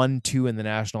like 1-2 in the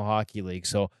National Hockey League.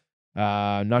 So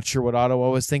not sure what Ottawa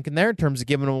was thinking there in terms of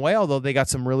giving them away, although they got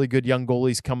some really good young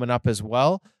goalies coming up as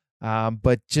well.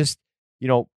 But just,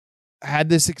 had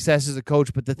this success as a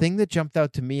coach. But the thing that jumped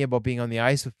out to me about being on the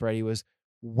ice with Freddie was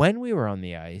when we were on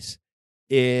the ice,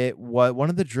 one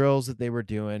of the drills that they were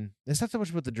doing, it's not so much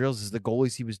about the drills as the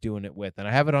goalies he was doing it with. And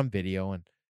I have it on video, and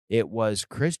it was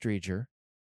Chris Driedger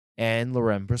and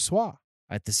Laurent Brossoit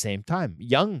at the same time.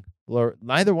 Young,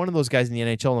 neither one of those guys in the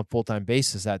NHL on a full-time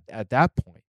basis at that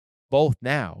point. Both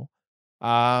now.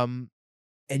 And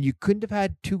you couldn't have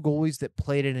had 2 goalies that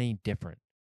played it any different.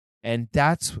 And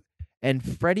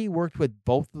Freddie worked with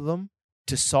both of them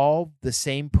to solve the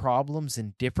same problems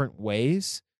in different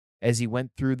ways as he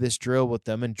went through this drill with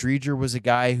them. And Driedger was a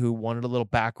guy who wanted a little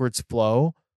backwards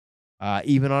flow,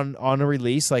 even on a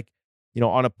release, like,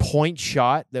 on a point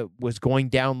shot that was going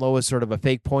down low as sort of a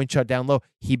fake point shot down low,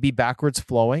 he'd be backwards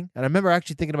flowing. And I remember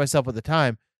actually thinking to myself at the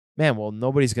time, man, well,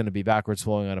 nobody's going to be backwards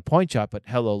flowing on a point shot, but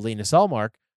hello, Linus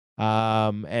Ullmark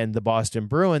and the Boston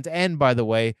Bruins. And by the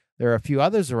way, there are a few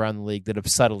others around the league that have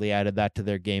subtly added that to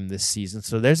their game this season.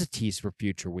 So there's a tease for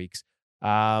future weeks.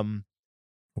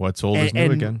 What's old is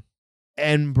new again.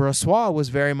 And Brossoit was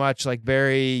very much like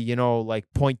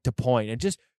point to point, and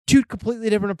just two completely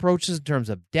different approaches in terms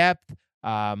of depth,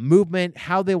 movement,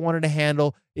 how they wanted to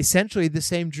handle essentially the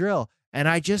same drill. And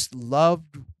I just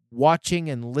loved watching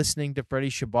and listening to Freddie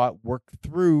Chabot work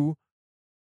through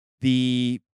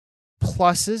the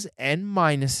pluses and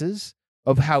minuses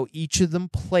of how each of them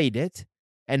played it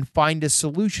and find a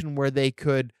solution where they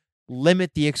could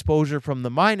limit the exposure from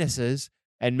the minuses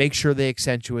and make sure they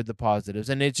accentuate the positives.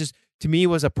 And it just, to me,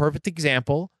 was a perfect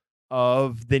example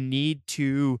of the need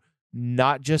to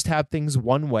not just have things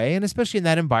one way, and especially in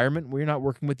that environment where you're not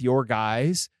working with your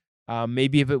guys.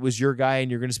 Maybe if it was your guy and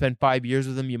you're going to spend 5 years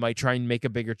with him, you might try and make a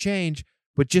bigger change,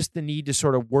 but just the need to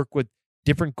sort of work with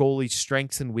different goalies'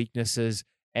 strengths and weaknesses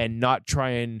and not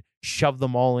try and shove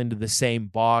them all into the same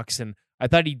box. And I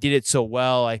thought he did it so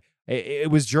well.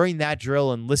 It was during that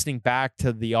drill and listening back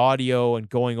to the audio and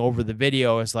going over the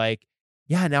video, it's like,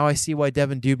 yeah, now I see why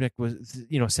Devan Dubnyk was,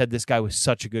 said this guy was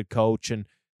such a good coach. And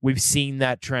we've seen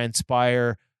that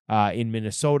transpire in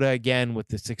Minnesota again with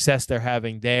the success they're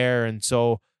having there. And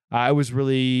so I was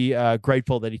really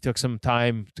grateful that he took some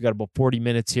time. He's got about 40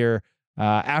 minutes here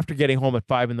after getting home at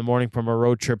 5 a.m. from a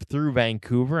road trip through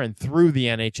Vancouver and through the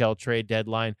NHL trade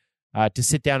deadline to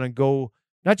sit down and go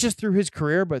not just through his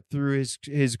career, but through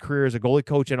his career as a goalie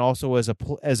coach and also as a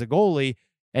goalie,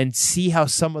 and see how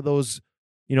some of those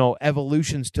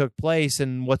evolutions took place.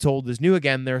 And what's old is new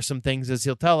again. There are some things, as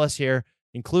he'll tell us here,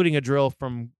 including a drill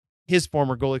from his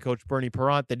former goalie coach, Bernie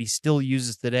Parent, that he still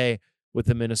uses today with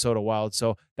the Minnesota Wild.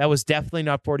 So that was definitely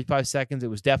not 45 seconds. It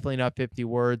was definitely not 50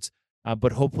 words,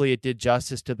 but hopefully it did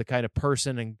justice to the kind of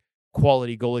person and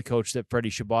quality goalie coach that Freddie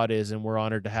Chabot is, and we're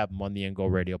honored to have him on the In Goal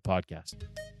Radio podcast.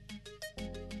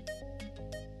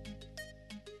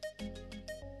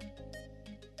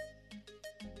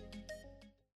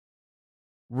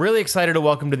 Really excited to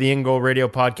welcome to the In Goal Radio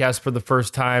podcast for the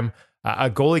first time a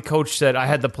goalie coach that I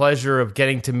had the pleasure of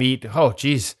getting to meet.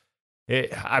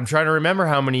 I'm trying to remember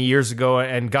how many years ago,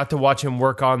 and got to watch him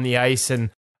work on the ice,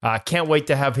 and can't wait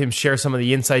to have him share some of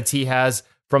the insights he has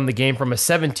from the game from a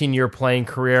 17-year playing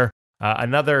career,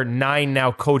 another 9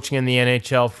 now coaching in the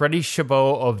NHL. Freddie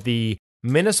Chabot of the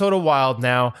Minnesota Wild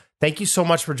now. Thank you so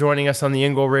much for joining us on the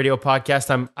In Goal Radio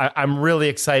podcast. I'm really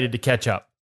excited to catch up.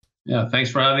 Yeah, thanks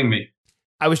for having me.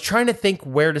 I was trying to think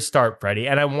where to start, Freddie,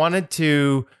 and I wanted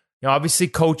to, obviously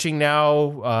coaching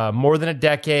now more than a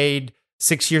decade,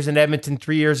 6 years in Edmonton,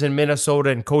 3 years in Minnesota,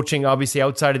 and coaching obviously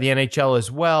outside of the NHL as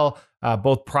well,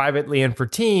 both privately and for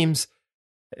teams.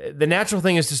 The natural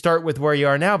thing is to start with where you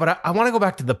are now, but I want to go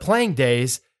back to the playing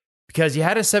days, because you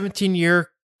had a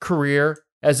 17-year career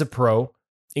as a pro,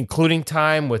 including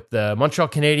time with the Montreal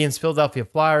Canadiens, Philadelphia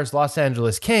Flyers, Los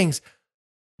Angeles Kings.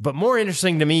 But more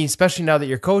interesting to me, especially now that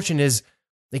you're coaching, is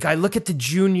like I look at the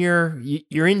junior,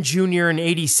 you're in junior in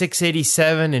 86,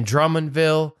 87 in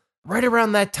Drummondville, right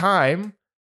around that time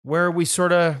where we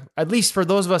sort of, at least for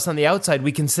those of us on the outside,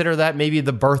 we consider that maybe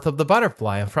the birth of the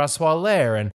butterfly and François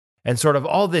Allaire and sort of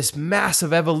all this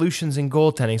massive evolutions in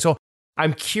goaltending. So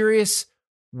I'm curious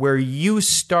where you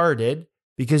started,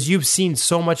 because you've seen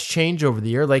so much change over the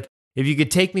year. Like if you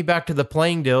could take me back to the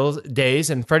playing days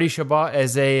and Freddie Chabot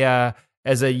as a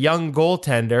young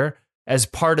goaltender, as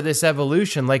part of this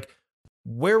evolution, like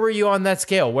where were you on that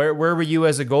scale? Where were you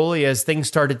as a goalie as things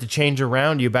started to change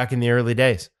around you back in the early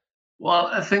days? Well,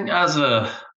 I think as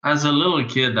a little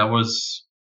kid, I was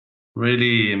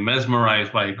really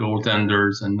mesmerized by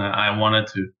goaltenders, and I wanted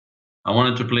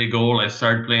to play goal. I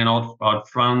started playing out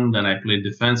front, and I played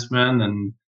defenseman.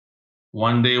 And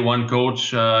one day, one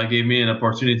coach gave me an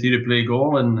opportunity to play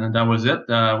goal, and that was it.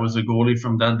 I was a goalie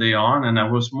from that day on, and I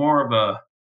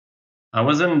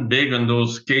wasn't big on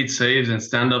those skate saves and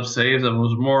stand-up saves. I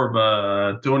was more of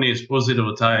a Tony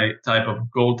Esposito type of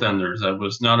goaltenders. I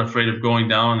was not afraid of going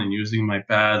down and using my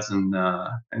pads and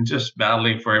just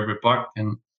battling for every puck.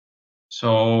 And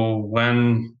so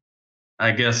when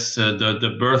I guess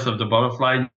the birth of the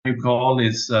butterfly you call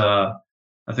is, I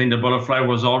think the butterfly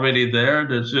was already there.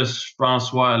 There's just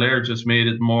François Allaire just made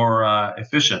it more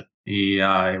efficient.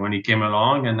 When he came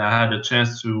along, and I had a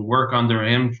chance to work under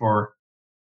him from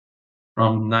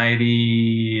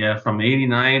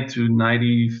 89 to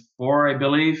 94, I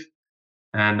believe.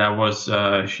 And that was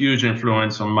a huge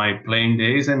influence on my playing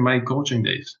days and my coaching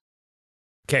days.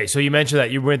 Okay, so you mentioned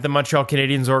that you were with the Montreal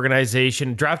Canadiens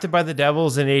organization, drafted by the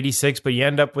Devils in 86, but you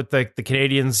end up with the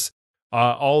Canadiens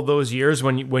all those years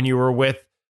when you were with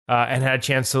and had a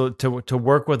chance to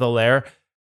work with Allaire.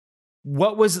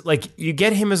 What was like? You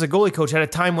get him as a goalie coach at a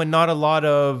time when not a lot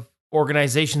of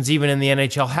organizations, even in the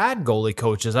NHL, had goalie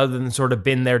coaches other than sort of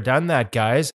been there, done that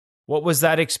guys. What was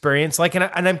that experience like? And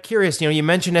I'm curious. You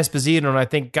mentioned Esposito, and I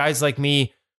think guys like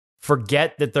me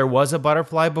forget that there was a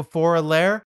butterfly before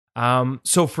Allaire.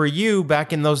 So for you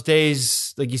back in those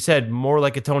days, like you said, more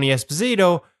like a Tony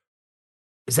Esposito.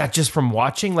 Is that just from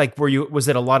watching? Like, was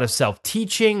it a lot of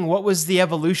self-teaching? What was the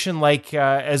evolution like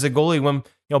as a goalie when,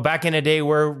 back in a day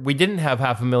where we didn't have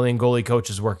 500,000 goalie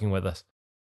coaches working with us?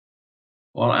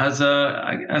 Well,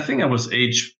 I think I was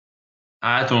age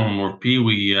Atom or Pee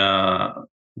Wee.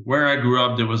 Where I grew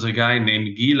up, there was a guy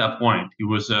named Guy Lapointe. He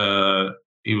was a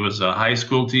high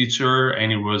school teacher, and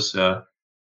he was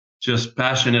just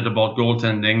passionate about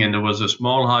goaltending. And there was a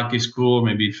small hockey school,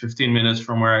 maybe 15 minutes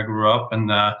from where I grew up,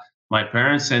 and my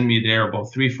parents sent me there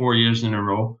about 3-4 years in a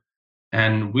row,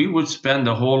 and we would spend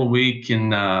the whole week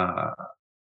in.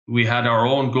 We had our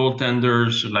own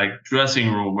goaltenders, like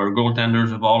dressing room, where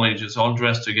goaltenders of all ages all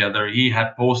dressed together. He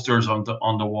had posters on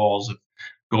the walls of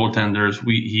goaltenders.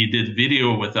 He did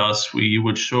video with us. He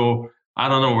would show. I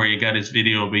don't know where he got his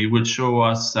video, but he would show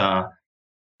us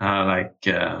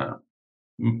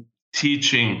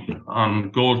teaching on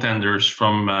goaltenders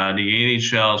from the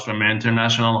AHLs, from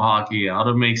international hockey, how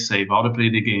to make save, how to play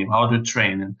the game, how to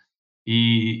train. And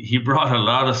he brought a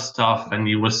lot of stuff, and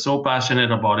he was so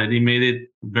passionate about it. He made it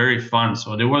very fun.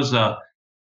 So there was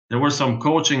some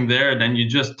coaching there. Then you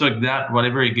just took that,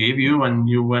 whatever he gave you, and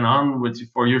you went on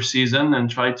for your season and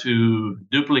tried to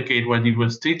duplicate what he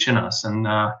was teaching us. And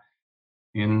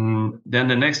then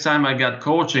the next time I got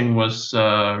coaching was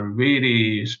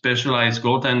really specialized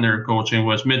goaltender coaching,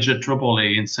 was midget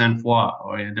AAA in Sainte Foy.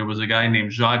 There was a guy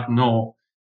named Jacques No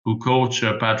who coached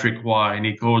Patrick Roy, and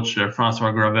he coached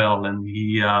Francois Gravel, and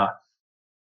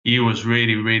he was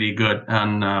really, really good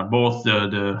on both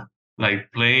the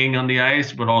like playing on the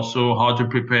ice, but also how to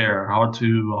prepare, how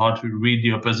to read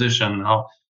the opposition.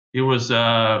 It was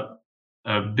a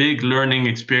big learning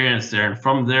experience there, and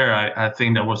from there I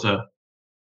think that was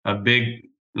a big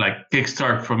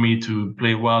kickstart for me to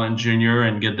play well in junior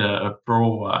and get a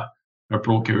pro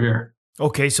career.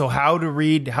 Okay, so how to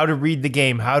read the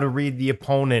game, how to read the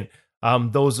opponent,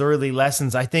 those early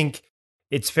lessons. I think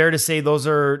it's fair to say those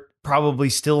are probably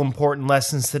still important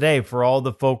lessons today for all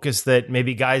the focus that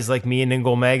maybe guys like me and In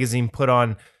Goal Magazine put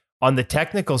on the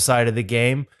technical side of the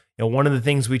game. One of the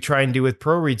things we try and do with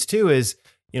Pro Reads too is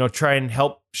try and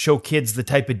help show kids the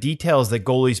type of details that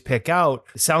goalies pick out.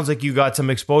 It sounds like you got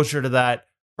some exposure to that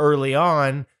early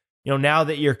on. Now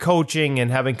that you're coaching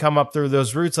and having come up through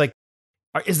those routes,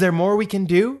 is there more we can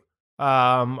do?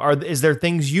 Is there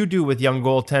things you do with young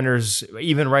goaltenders,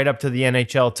 even right up to the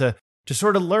NHL, to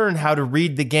sort of learn how to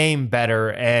read the game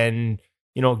better and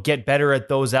get better at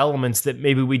those elements that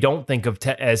maybe we don't think of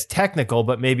as technical,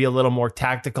 but maybe a little more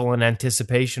tactical and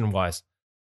anticipation wise?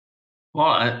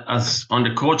 Well, as on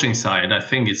the coaching side, I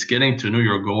think it's getting to know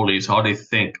your goalies, how they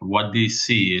think, what they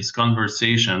see, it's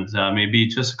conversations, maybe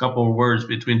just a couple of words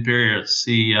between periods,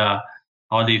 see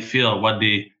how they feel,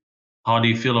 how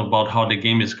they feel about how the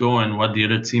game is going, what the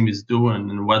other team is doing,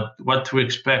 and what to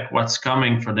expect, what's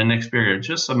coming for the next period.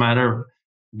 Just a matter of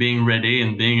being ready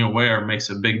and being aware makes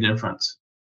a big difference.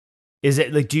 Is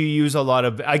it do you use a lot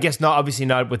of, I guess obviously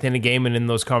not within a game and in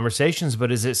those conversations,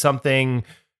 but is it something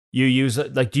you use,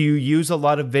 do you use a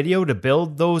lot of video to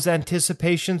build those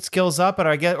anticipation skills up? And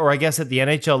I guess at the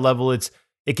NHL level, it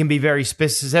can be very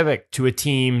specific to a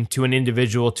team, to an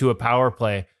individual, to a power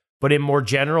play. But in more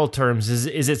general terms,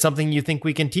 is it something you think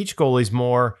we can teach goalies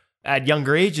more at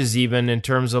younger ages, even in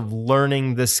terms of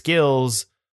learning the skills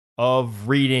of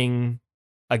reading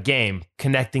a game,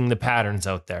 connecting the patterns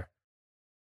out there?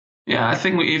 Yeah, I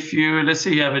think let's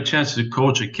say you have a chance to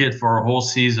coach a kid for a whole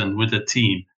season with a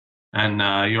team, and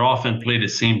you often play the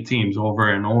same teams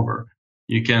over and over.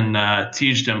 You can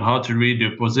teach them how to read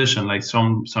the position. Like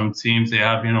some teams, they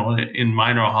have, in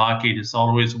minor hockey, there's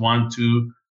always 1,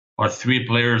 2, or 3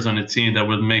 players on the team that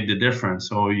would make the difference.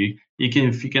 So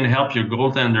if you can help your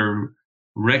goaltender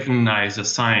recognize the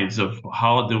signs of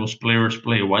how those players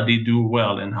play, what they do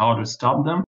well, and how to stop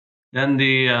them, then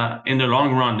in the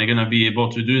long run, they're going to be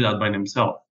able to do that by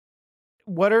themselves.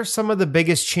 What are some of the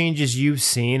biggest changes you've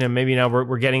seen? And maybe now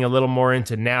we're getting a little more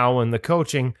into now and the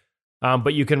coaching,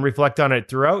 but you can reflect on it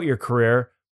throughout your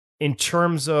career in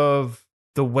terms of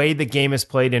the way the game is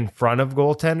played in front of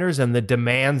goaltenders and the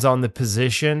demands on the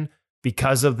position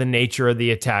because of the nature of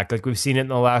the attack. Like we've seen it in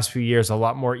the last few years, a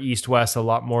lot more east-west, a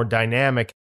lot more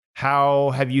dynamic.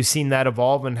 How have you seen that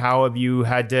evolve, and how have you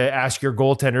had to ask your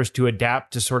goaltenders to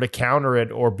adapt to sort of counter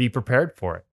it or be prepared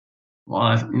for it?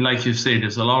 well, like you say,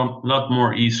 there's a lot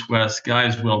more east-west.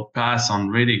 Guys will pass on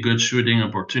really good shooting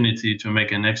opportunity to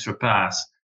make an extra pass,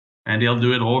 and they'll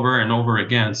do it over and over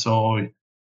again. So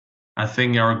I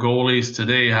think our goalies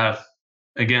today have,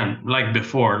 again, like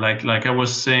before, like I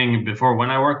was saying before, when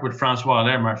I worked with Francois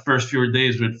Allaire, my first few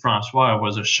days with Francois, it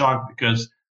was a shock because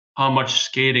how much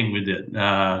skating we did.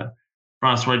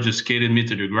 Francois just skated me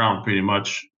to the ground pretty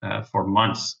much for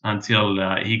months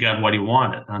until he got what he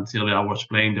wanted, until I was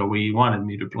playing the way he wanted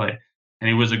me to play. And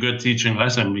it was a good teaching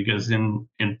lesson because in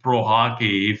pro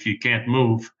hockey, if you can't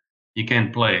move, you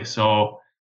can't play. So,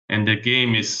 and the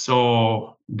game is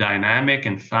so dynamic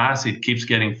and fast, it keeps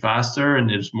getting faster and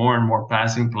there's more and more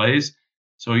passing plays.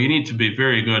 So you need to be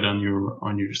very good on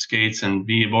your skates and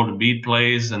be able to beat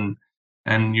plays, and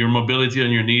your mobility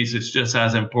on your knees is just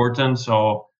as important.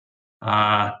 So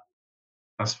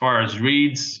as far as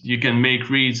reads, you can make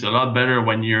reads a lot better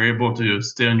when you're able to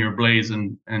stay on your blades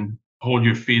and hold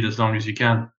your feet as long as you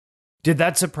can. Did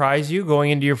that surprise you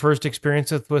going into your first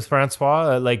experience with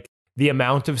Francois? Like the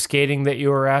amount of skating that you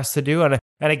were asked to do? And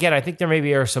again, I think there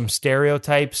maybe are some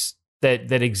stereotypes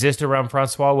that exist around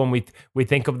Francois when we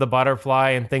think of the butterfly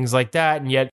and things like that.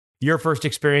 And yet your first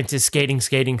experience is skating.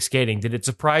 Did it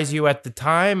surprise you at the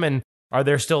time? And are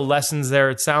there still lessons there,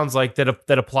 it sounds like,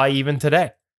 that apply even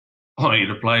today? Oh, it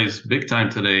applies big time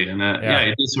today. And yeah,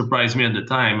 it did surprise me at the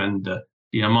time. And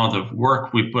the amount of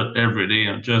work we put every day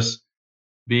on just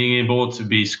being able to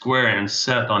be square and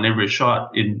set on every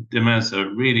shot, it demands a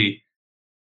really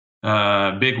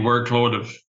big workload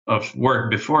of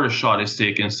work before the shot is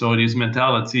taken. So his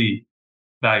mentality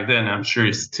back then, I'm sure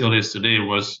it still is today,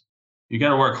 was you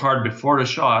got to work hard before the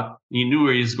shot. He knew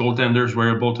his goaltenders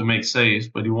were able to make saves,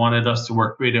 but he wanted us to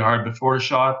work really hard before the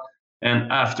shot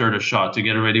and after the shot to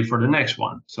get ready for the next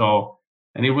one. So,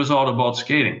 and it was all about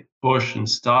skating, push and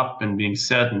stop and being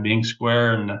set and being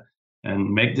square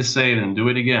and make the save and do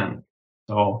it again.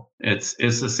 So it's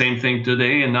the same thing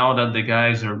today. And now that the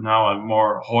guys are now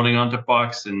more holding on to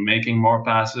pucks and making more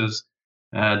passes,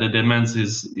 the demands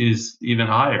is even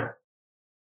higher.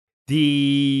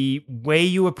 The way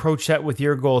you approach that with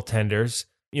your goaltenders,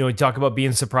 you talk about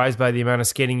being surprised by the amount of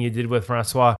skating you did with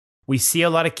Francois. We see a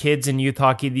lot of kids in youth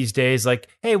hockey these days, like,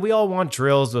 hey, we all want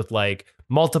drills with like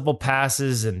multiple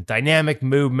passes and dynamic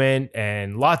movement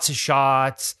and lots of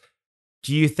shots.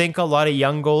 Do you think a lot of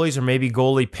young goalies or maybe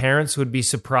goalie parents would be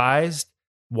surprised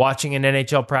watching an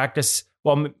NHL practice,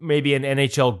 well, maybe an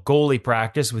NHL goalie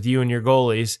practice with you and your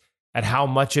goalies, at how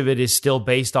much of it is still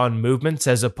based on movements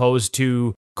as opposed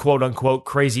to quote unquote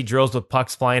crazy drills with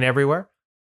pucks flying everywhere?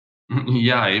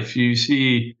 Yeah, if you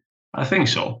see, I think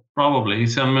so. Probably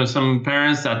some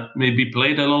parents that maybe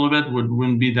played a little bit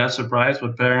wouldn't be that surprised,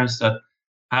 but parents that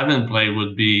haven't played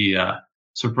would be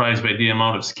surprised by the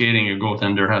amount of skating a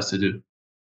goaltender has to do.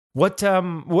 What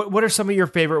are some of your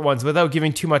favorite ones, without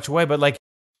giving too much away? But like,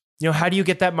 how do you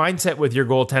get that mindset with your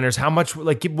goaltenders? How much,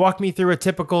 like, walk me through a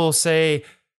typical, say,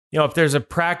 if there's a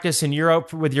practice and you're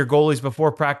out with your goalies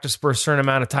before practice for a certain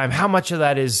amount of time, how much of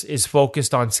that is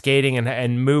focused on skating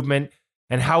and movement,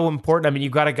 and how important? I mean,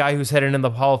 you've got a guy who's headed in the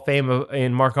Hall of Fame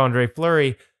in Marc-Andre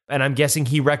Fleury, and I'm guessing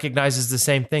he recognizes the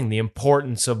same thing, the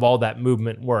importance of all that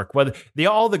movement work. Whether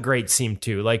all the greats seem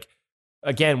to, like,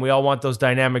 again, we all want those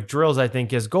dynamic drills, I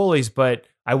think, as goalies, but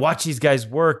I watch these guys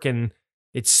work and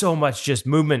it's so much just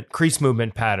movement, crease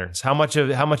movement patterns. How much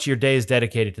of your day is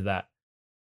dedicated to that?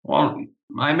 Well,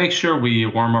 I make sure we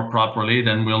warm up properly.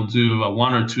 Then we'll do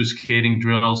 1 or 2 skating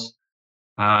drills.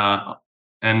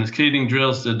 And skating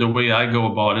drills, the way I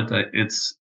go about it,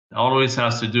 it's always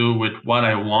has to do with what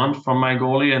I want from my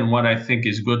goalie and what I think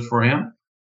is good for him.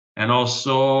 And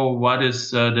also what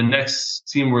is the next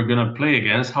team we're going to play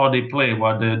against, how they play,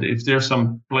 if there's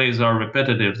some plays are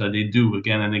repetitive that they do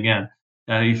again and again.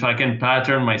 If I can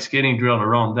pattern my skating drill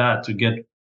around that to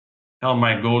help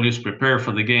my goalies prepare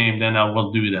for the game, then I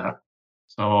will do that.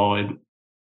 So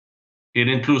it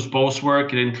includes post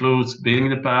work, it includes beating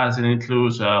the pass, it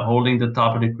includes holding the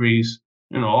top of the crease,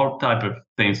 all type of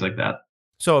things like that.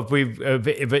 So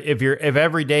if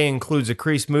every day includes a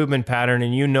crease movement pattern,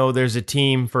 and there's a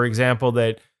team, for example,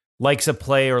 that likes a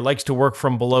play or likes to work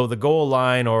from below the goal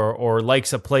line or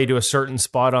likes a play to a certain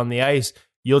spot on the ice,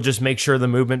 you'll just make sure the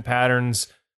movement patterns,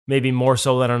 maybe more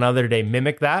so than another day,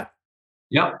 mimic that?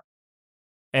 Yeah.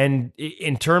 And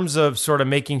in terms of sort of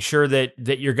making sure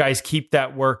that your guys keep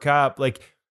that work up,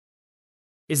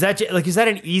 is that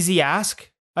an easy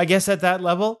ask, I guess, at that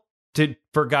level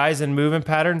for guys and movement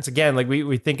patterns? Again, like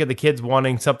we think of the kids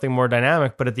wanting something more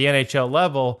dynamic, but at the NHL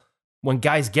level, when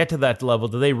guys get to that level,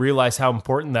 do they realize how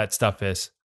important that stuff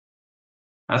is?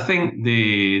 I think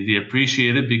they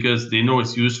appreciate it because they know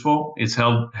it's useful. It's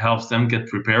helps them get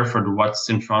prepared for what's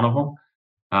in front of them.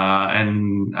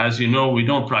 And as you know, we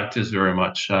don't practice very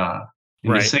much. In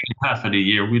the Right. second half of the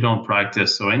year, we don't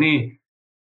practice. So any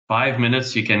 5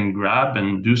 minutes you can grab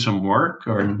and do some work,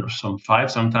 or some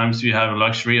five. Sometimes you have a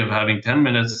luxury of having 10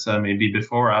 minutes, maybe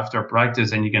before or after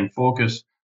practice, and you can focus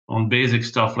on basic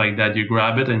stuff like that. You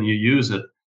grab it and you use it.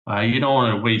 You don't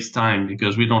want to waste time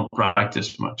because we don't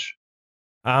practice much.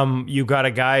 You got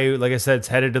a guy who, like I said, is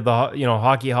headed to the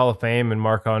Hockey Hall of Fame, and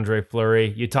Marc-Andre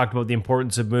Fleury. You talked about the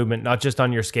importance of movement, not just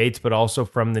on your skates, but also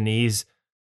from the knees.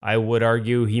 I would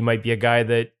argue he might be a guy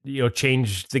that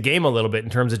changed the game a little bit in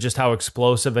terms of just how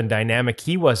explosive and dynamic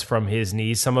he was from his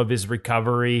knees. Some of his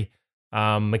recovery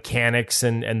mechanics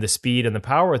and the speed and the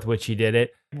power with which he did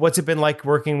it. What's it been like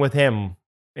working with him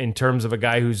in terms of a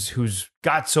guy who's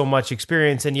got so much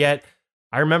experience, and yet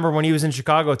I remember when he was in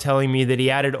Chicago telling me that he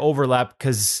added overlap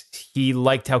because he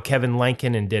liked how Kevin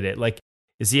Lankinen did it. Like,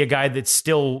 is he a guy that's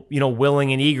still,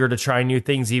 willing and eager to try new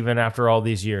things even after all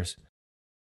these years?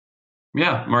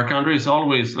 Yeah, Marc-Andre is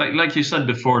always, like you said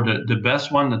before, the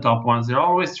best one, the top ones, they're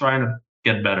always trying to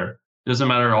get better. Doesn't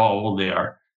matter how old they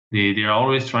are. They're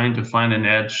always trying to find an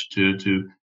edge to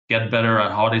get better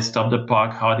at how they stop the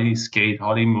puck, how they skate,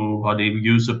 how they move, how they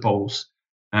use the post.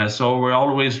 So we're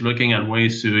always looking at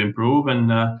ways to improve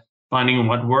and finding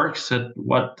what works, at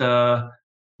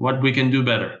what we can do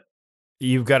better.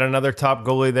 You've got another top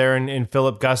goalie there in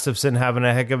Philip Gustafson having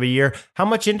a heck of a year. How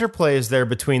much interplay is there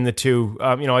between the two?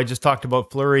 I just talked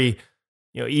about Fleury,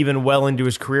 even well into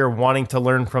his career, wanting to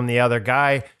learn from the other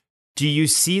guy. Do you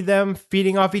see them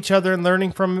feeding off each other and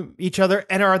learning from each other?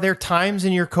 And are there times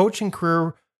in your coaching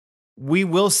career we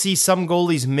will see some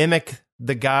goalies mimic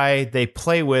the guy they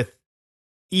play with,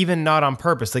 even not on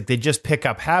purpose? Like, they just pick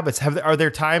up habits. Are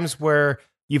there times where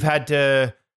you've had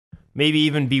to maybe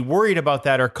even be worried about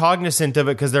that or cognizant of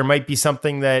it because there might be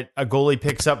something that a goalie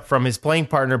picks up from his playing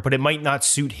partner, but it might not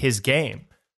suit his game?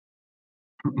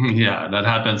 Yeah, that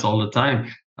happens all the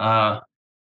time.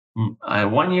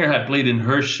 1 year I played in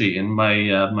Hershey, and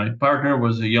my partner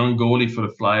was a young goalie for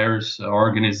the Flyers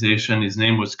organization. His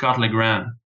name was Scott Legrand.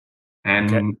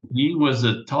 And He was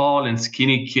a tall and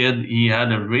skinny kid. He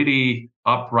had a really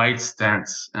upright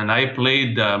stance. And I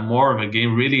played more of a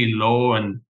game really low,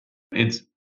 and it's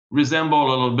resembled a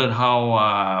little bit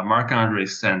how Marc-Andre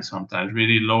stands sometimes,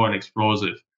 really low and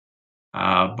explosive.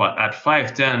 But at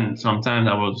 5'10", sometimes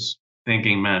I was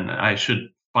thinking, man, I should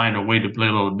find a way to play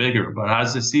a little bigger. But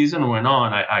as the season went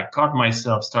on, I caught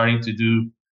myself starting to do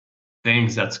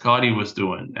things that Scotty was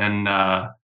doing. And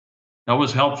that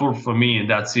was helpful for me in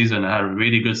that season. I had a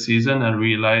really good season and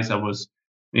realized I was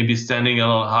maybe standing a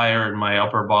little higher in my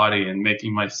upper body and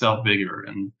making myself bigger,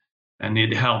 and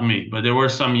it helped me. But there were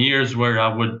some years where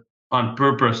I would on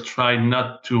purpose try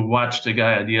not to watch the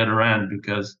guy at the other end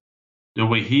because the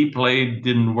way he played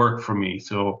didn't work for me.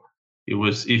 So it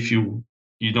was, if you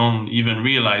don't even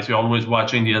realize you're always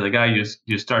watching the other guy,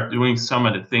 you start doing some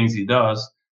of the things he does.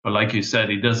 But like you said,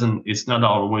 it's not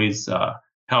always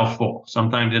helpful.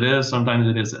 Sometimes it is, sometimes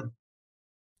it isn't.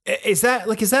 Is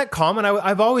that common?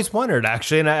 I've always wondered,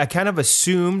 actually, and I kind of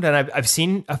assumed, and I've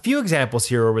seen a few examples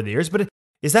here over the years, but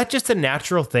is that just a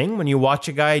natural thing when you watch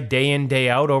a guy day in, day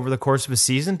out over the course of a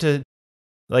season to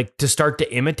start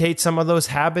to imitate some of those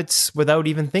habits without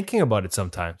even thinking about it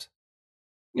sometimes?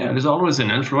 Yeah, there's always an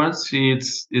influence.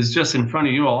 It's just in front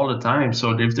of you all the time.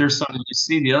 So if there's something you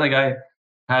see the other guy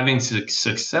having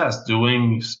success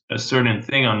doing a certain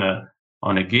thing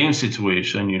on a game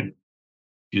situation,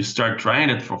 you start trying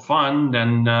it for fun,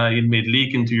 then it may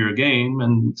leak into your game.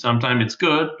 And sometimes it's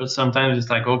good, but sometimes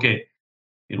it's like, okay,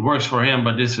 it works for him,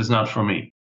 but this is not for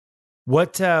me.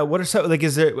 What are some,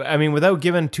 is there, I mean, without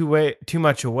giving too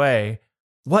much away,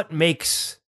 what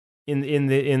makes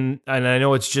and I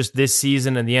know it's just this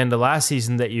season and the end of last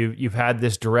season that you've had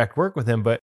this direct work with him,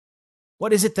 but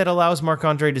what is it that allows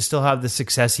Marc-Andre to still have the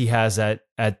success he has at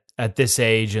this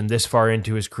age and this far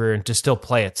into his career and to still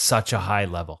play at such a high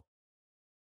level?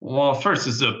 Well, first,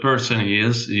 it's the person he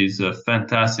is. He's a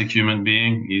fantastic human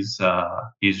being. He's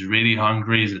really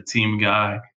hungry. He's a team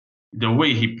guy. The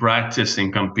way he practices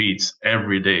and competes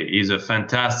every day, he's a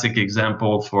fantastic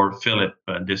example for Philip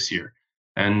this year.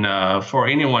 And for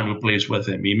anyone who plays with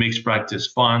him, he makes practice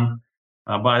fun.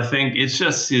 But I think it's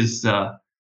just his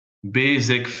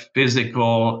basic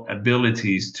physical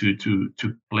abilities to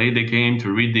play the game,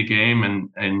 to read the game,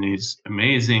 and his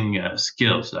amazing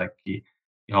skills, like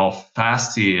how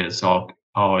fast he is,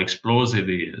 how explosive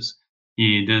he is.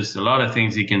 There's a lot of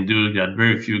things he can do that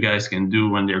very few guys can do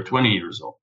when they're 20 years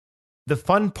old. The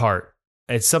fun part,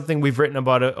 It's something we've written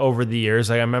about it over the years.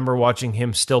 Like, I remember watching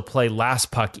him still play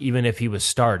last puck, even if he was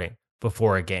starting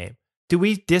before a game. Do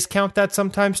we discount that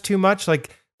sometimes too much? Like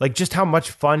just how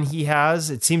much fun he has.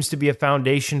 It seems to be a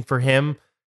foundation for him.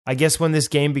 I guess when this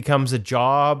game becomes a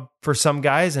job for some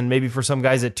guys, and maybe for some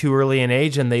guys at too early an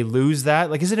age, and they lose that,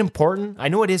 like, is it important? I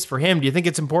know it is for him. Do you think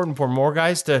it's important for more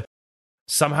guys to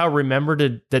somehow remember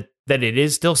that it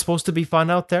is still supposed to be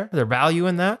fun out there? Their value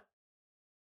in that?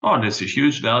 Oh, there's a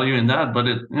huge value in that, but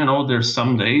there's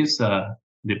some days,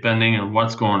 depending on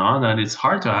what's going on, that it's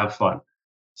hard to have fun.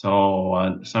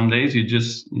 So some days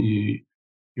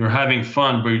you're having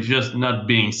fun, but you're just not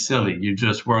being silly. You're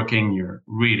just working. You're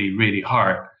really, really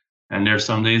hard. And there's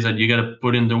some days that you got to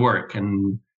put in the work.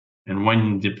 And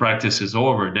when the practice is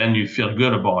over, then you feel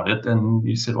good about it. And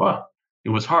you said, well, it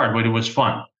was hard, but it was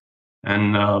fun.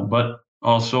 And but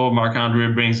also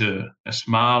Marc-Andre brings a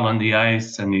smile on the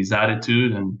ice and his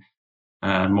attitude.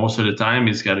 And most of the time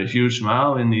he's got a huge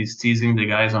smile and he's teasing the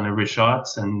guys on every shot.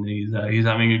 And he's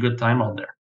having a good time out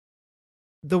there.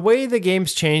 The way the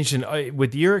game's changed, and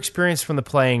with your experience from the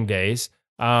playing days,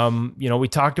 we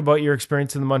talked about your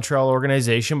experience in the Montreal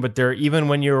organization, but even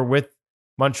when you were with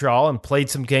Montreal and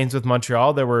played some games with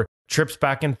Montreal, there were trips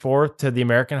back and forth to the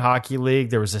American Hockey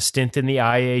League. There was a stint in the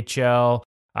IHL,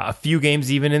 a few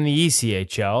games even in the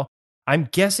ECHL. I'm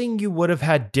guessing you would have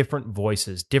had different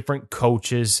voices, different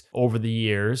coaches over the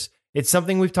years. It's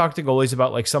something we've talked to goalies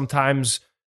about, like sometimes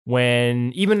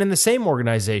when even in the same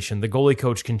organization, the goalie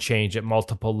coach can change at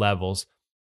multiple levels.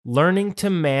 Learning to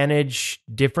manage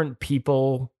different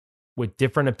people with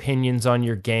different opinions on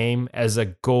your game as a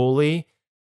goalie,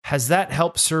 has that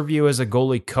helped serve you as a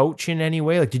goalie coach in any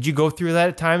way? Like, did you go through that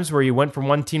at times where you went from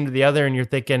one team to the other and you're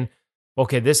thinking,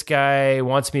 okay, this guy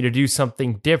wants me to do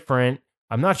something different.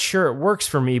 I'm not sure it works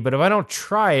for me, but if I don't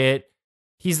try it,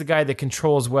 he's the guy that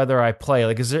controls whether I play.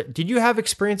 Like, did you have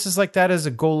experiences like that as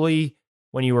a goalie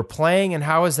when you were playing, and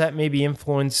how has that maybe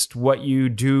influenced what you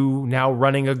do now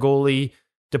running a goalie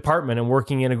department and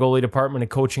working in a goalie department and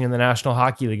coaching in the National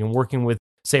Hockey League and working with,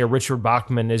 say, a Richard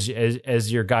Bachman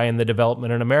as your guy in the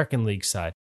development and American League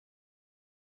side?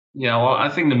 Yeah, well, I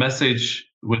think the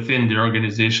message within the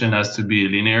organization has to be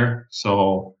linear.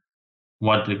 So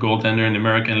what the goaltender in the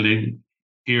American League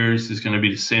hears is going to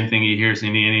be the same thing he hears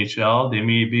in the NHL. There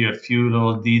may be a few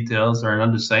little details that are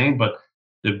not the same, but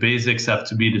the basics have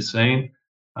to be the same.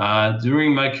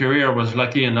 During my career, I was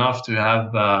lucky enough to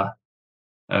have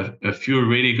a few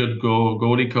really good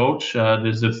goalie coach.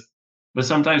 But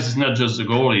sometimes it's not just the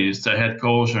goalie; it's the head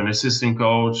coach or an assistant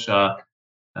coach.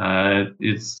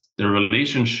 It's the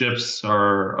relationships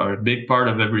are a big part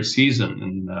of every season,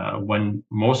 and when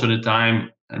most of the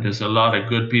time there's a lot of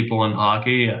good people in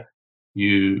hockey,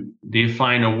 they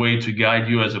find a way to guide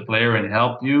you as a player and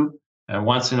help you. And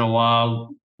once in a while,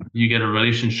 you get a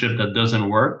relationship that doesn't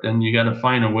work, then you got to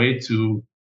find a way to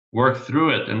work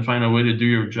through it and find a way to do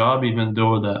your job, even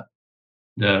though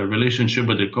the relationship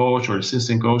with the coach or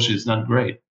assistant coach is not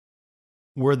great.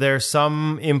 Were there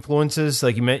some influences,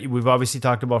 like we've obviously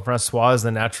talked about Francois as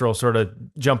the natural sort of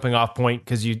jumping off point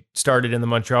because you started in the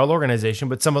Montreal organization,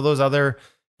 but some of those other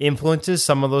influences,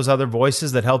 some of those other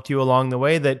voices that helped you along the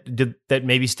way that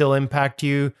maybe still impact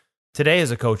you today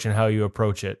as a coach and how you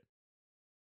approach it?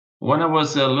 When I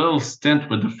was a little stint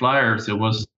with the Flyers, it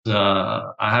was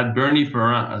I had Bernie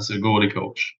Perrin as a goalie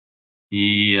coach.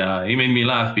 He made me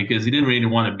laugh because he didn't really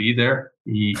want to be there.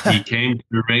 He came to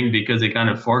the ring because they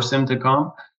kind of forced him to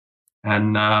come,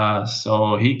 and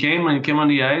so he came on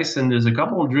the ice. And there's a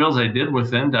couple of drills I did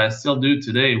with him that I still do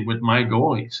today with my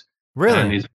goalies. Really,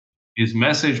 and his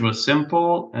message was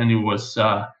simple, and it was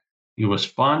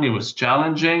fun. It was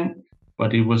challenging,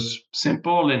 but it was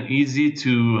simple and easy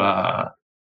to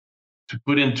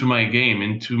put into my game,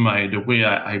 into the way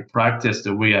I practice,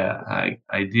 the way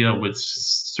I deal with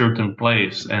certain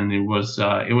plays. And it was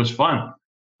fun.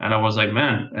 And I was like,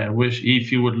 man, I wish if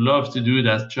he would love to do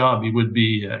that job, he would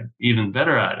be even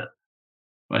better at it.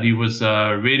 But he was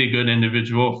a really good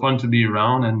individual, fun to be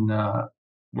around, and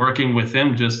working with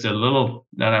him, just a little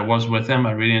that I was with him,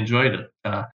 I really enjoyed it.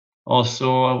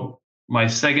 Also, my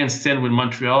second stint with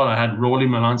Montreal, I had Rolly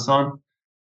Melanson,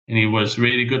 and he was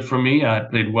really good for me. I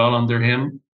played well under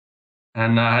him.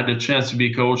 And I had the chance to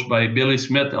be coached by Billy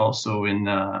Smith also when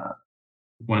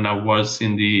I was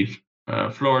in the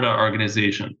Florida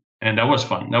organization. And that was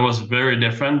fun. That was very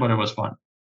different, but it was fun.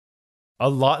 A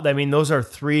lot. I mean, those are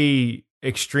three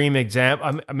extreme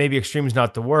examples. Maybe extreme is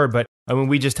not the word, but I mean,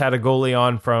 we just had a goalie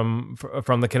on from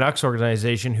the Canucks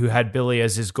organization who had Billy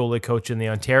as his goalie coach in the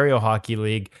Ontario Hockey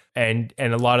League. And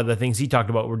a lot of the things he talked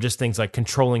about were just things like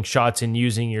controlling shots and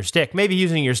using your stick, maybe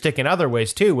using your stick in other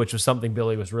ways too, which was something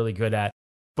Billy was really good at.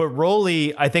 But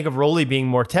Roley, I think of Roley being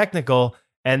more technical.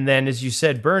 And then, as you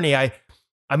said, Bernie, I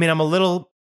mean, I'm a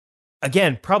little,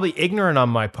 again, probably ignorant on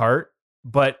my part,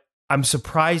 but I'm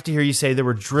surprised to hear you say there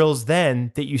were drills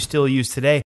then that you still use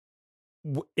today.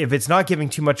 If it's not giving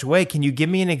too much away, can you give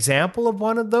me an example of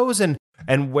one of those and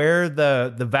where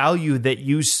the value that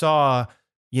you saw,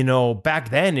 back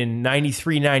then in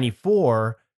 93,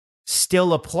 94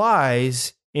 still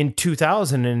applies in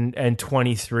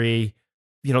 2023?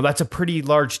 That's a pretty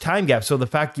large time gap. So the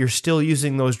fact you're still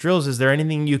using those drills, is there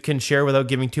anything you can share without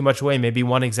giving too much away? Maybe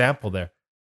one example there.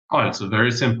 Oh, it's a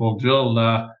very simple drill.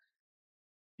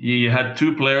 You had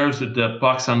two players with the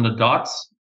pucks on the dots.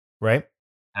 Right.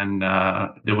 And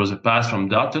there was a pass from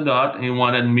dot to dot. And he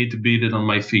wanted me to beat it on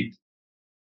my feet.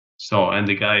 And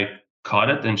the guy caught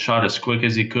it and shot as quick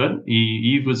as he could.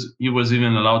 He was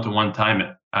even allowed to one time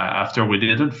it. After we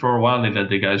did it for a while, they let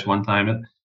the guys one time it.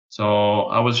 So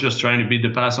I was just trying to beat the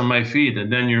pass on my feet.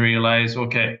 And then you realize,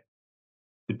 okay,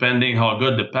 depending how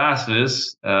good the pass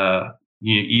is,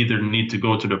 you either need to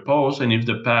go to the post. And if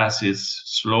the pass is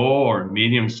slow or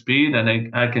medium speed,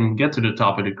 then I can get to the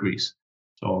top of the crease.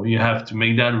 So you have to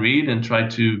make that read and try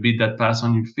to beat that pass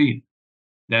on your feet.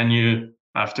 Then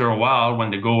after a while,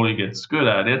 when the goalie gets good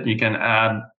at it, you can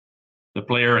add the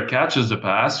player that catches the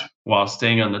pass while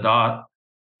staying on the dot.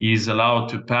 He's allowed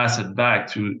to pass it back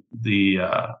to the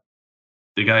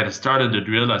guy that started the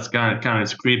drill. That's kind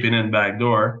of creeping in back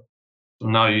door. So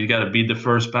now you got to beat the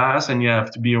first pass, and you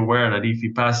have to be aware that if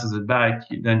he passes it back,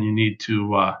 then you need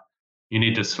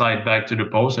to slide back to the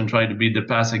post and try to beat the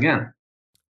pass again.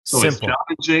 So simple.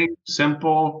 It's challenging,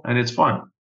 simple, and it's fun.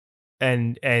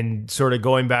 And sort of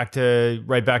going back to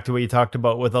what you talked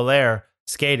about with Allaire,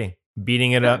 skating,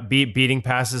 beating it up, beating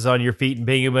passes on your feet and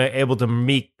being able to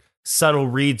make subtle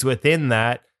reads within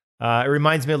that. It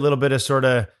reminds me a little bit of sort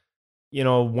of,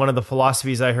 one of the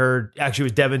philosophies I heard actually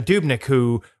was Devin Dubnyk,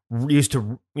 who used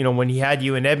to, when he had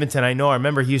you in Edmonton, I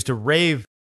remember he used to rave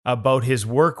about his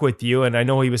work with you. And I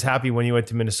know he was happy when you went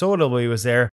to Minnesota while he was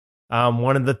there.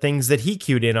 One of the things that he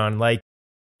cued in on, like,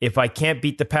 if I can't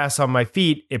beat the pass on my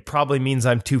feet, it probably means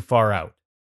I'm too far out.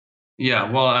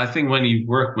 Yeah, well, I think when he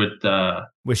worked with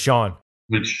Sean,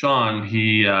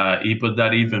 he put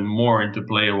that even more into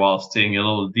play while staying a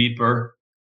little deeper.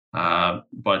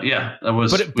 But yeah, that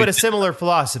was. But a similar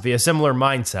philosophy, a similar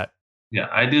mindset. Yeah,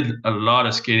 I did a lot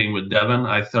of skating with Devin.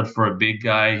 I thought for a big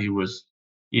guy,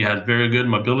 he had very good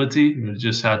mobility. You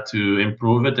just had to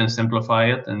improve it and simplify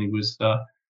it, and he was.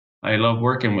 I love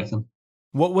working with him.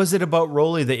 What was it about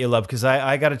Roley that you loved? Because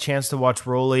I got a chance to watch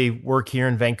Roley work here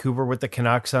in Vancouver with the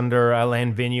Canucks under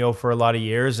Alain Vigneault for a lot of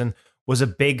years and was a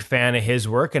big fan of his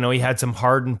work. I know he had some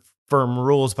hard and firm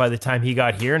rules by the time he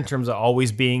got here in terms of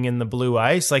always being in the blue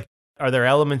ice. Like, are there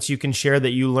elements you can share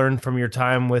that you learned from your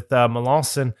time with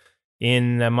Melanson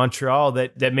in Montreal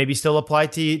that maybe still apply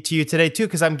to you today too?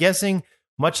 Because I'm guessing,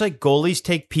 much like goalies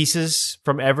take pieces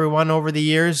from everyone over the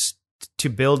years to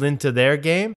build into their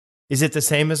game, is it the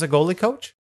same as a goalie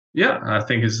coach? Yeah, I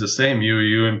think it's the same.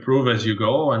 You improve as you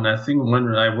go. And I think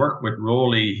when I worked with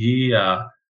Roley, he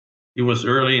was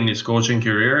early in his coaching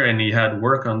career and he had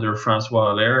work under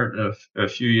François Allaire a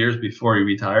few years before he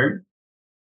retired.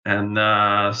 And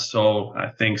so I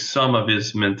think some of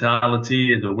his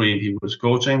mentality, the way he was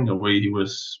coaching, the way he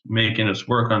was making us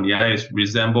work on the ice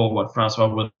resembled what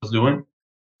François was doing.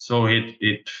 So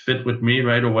it fit with me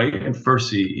right away. And first,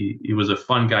 he was a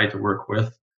fun guy to work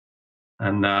with.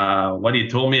 And what he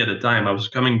told me at the time, I was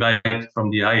coming back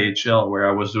from the IHL where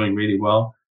I was doing really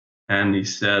well. And he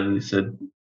said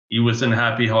he wasn't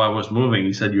happy how I was moving.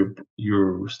 He said,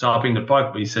 you're stopping the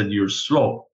puck, but he said, you're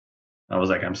slow. I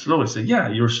was like, I'm slow. He said, yeah,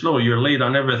 you're slow. You're late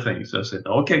on everything. So I said,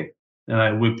 okay.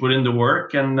 And we put in the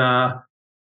work. And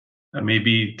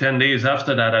maybe 10 days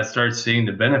after that, I started seeing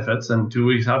the benefits. And 2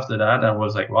 weeks after that, I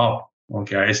was like, wow,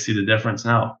 okay, I see the difference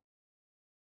now.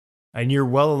 And you're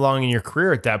well along in your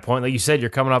career at that point. Like you said, you're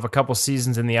coming off a couple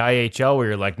seasons in the IHL where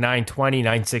you're like 920,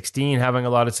 916, having a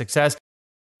lot of success.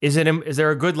 Is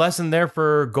there a good lesson there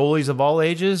for goalies of all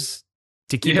ages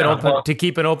to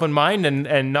keep an open mind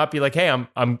and not be like, hey,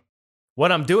 I'm what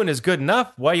I'm doing is good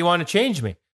enough. Why you want to change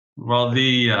me? Well,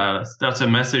 that's a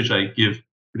message I give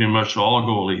pretty much to all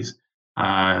goalies.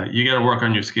 You got to work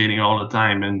on your skating all the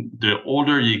time, and the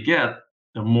older you get,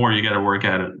 the more you got to work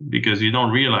at it because you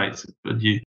don't realize it, but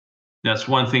that's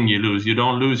one thing you lose. You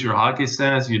don't lose your hockey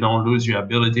sense. You don't lose your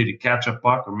ability to catch a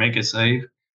puck or make a save,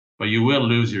 but you will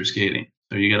lose your skating.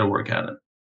 So you got to work at it.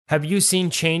 Have you seen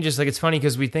changes? Like, it's funny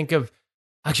because we think of,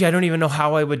 actually, I don't even know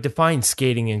how I would define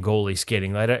skating and goalie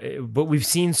skating. But we've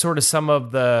seen sort of some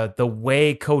of the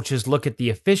way coaches look at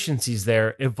the efficiencies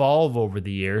there evolve over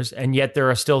the years. And yet there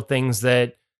are still things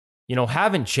that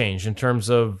haven't changed in terms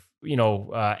of,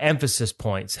 emphasis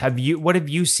points? What have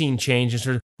you seen change in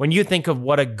terms of, when you think of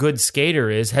what a good skater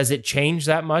is, has it changed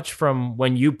that much from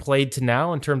when you played to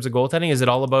now in terms of goaltending? Is it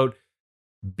all about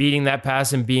beating that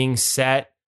pass and being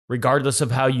set regardless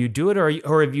of how you do it?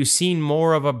 Or have you seen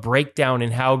more of a breakdown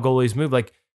in how goalies move?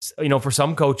 Like, for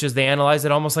some coaches, they analyze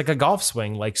it almost like a golf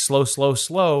swing, like slow, slow,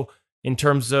 slow, in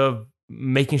terms of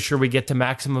making sure we get to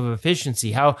maximum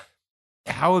efficiency. How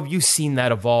have you seen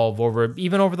that evolve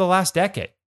even over the last decade?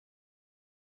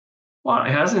 Well,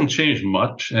 it hasn't changed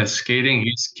much. Skating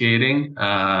is skating.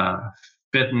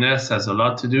 Fitness has a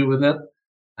lot to do with it,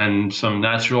 and some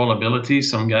natural ability.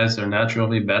 Some guys are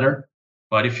naturally better,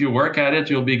 but if you work at it,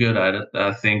 you'll be good at it.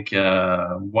 I think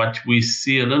what we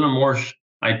see a little more.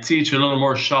 I teach a little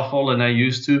more shuffle than I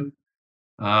used to.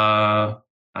 I'll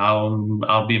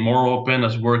be more open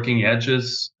as working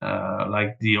edges,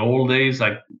 like the old days,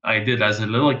 like I did as a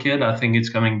little kid. I think it's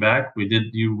coming back. We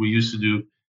used to do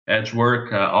edge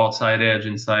work, outside edge,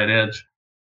 inside edge.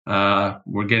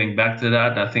 We're getting back to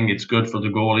that. I think it's good for the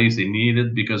goalies. They need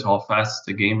it because how fast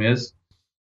the game is.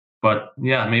 But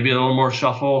yeah, maybe a little more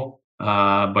shuffle,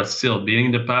 but still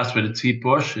beating the pass with a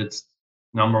T-push. It's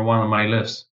number one on my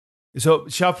list. So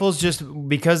shuffles, just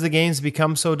because the game's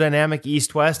become so dynamic,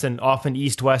 east-west, and often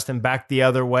east-west and back the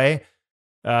other way,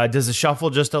 does the shuffle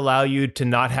just allow you to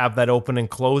not have that open and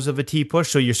close of a T-push,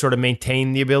 so you sort of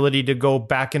maintain the ability to go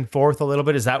back and forth a little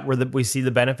bit? Is that where we see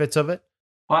the benefits of it?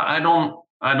 Well, I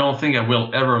don't think I will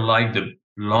ever like the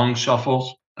long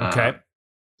shuffles. Okay.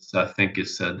 I think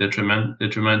it's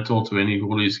detrimental to any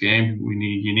goalie's game.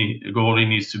 A goalie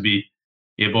needs to be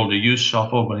able to use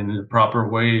shuffle, but in the proper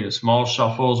way. Small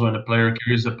shuffles when the player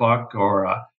carries the puck, or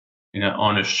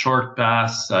on a short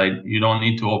pass, you don't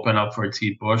need to open up for a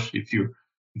T-push. If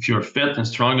you're fit and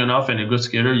strong enough and a good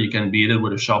skater, you can beat it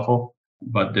with a shuffle.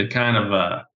 But the kind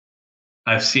of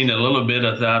I've seen a little bit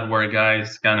of that where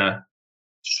guys kind of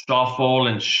shuffle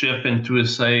and shift into a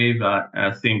save.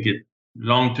 I think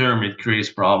long term it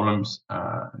creates problems.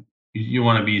 You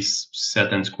want to be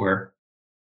set and square.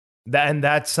 And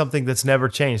that's something that's never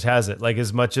changed, has it? Like,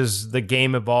 as much as the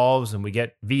game evolves and we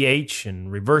get VH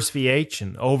and reverse VH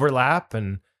and overlap,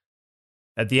 and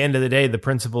at the end of the day, the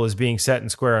principle is being set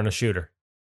and square on a shooter.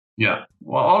 Yeah.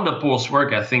 Well, all the post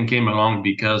work, I think, came along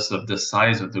because of the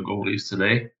size of the goalies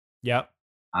today. Yep.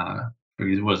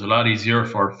 It was a lot easier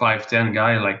for a 5'10"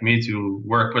 guy like me to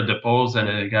work with the post than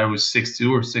a guy who's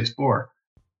 6'2" or 6'4".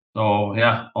 So,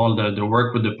 yeah, all the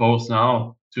work with the post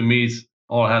now, to me,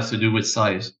 all has to do with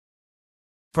size.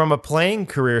 From a playing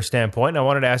career standpoint, I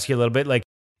wanted to ask you a little bit, like,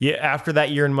 after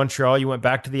that year in Montreal, you went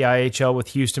back to the IHL with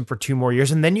Houston for 2 more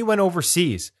years, and then you went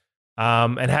overseas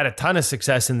and had a ton of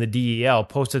success in the DEL,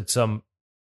 posted some,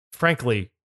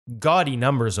 frankly, gaudy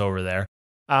numbers over there,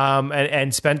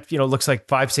 and spent, looks like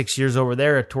 5-6 years over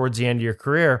there towards the end of your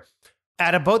career.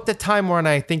 At about the time when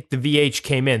I think the VH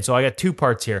came in, so I got 2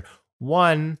 parts here.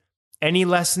 One, any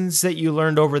lessons that you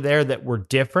learned over there that were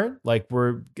different?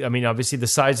 Obviously the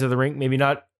size of the rink, maybe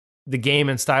not the game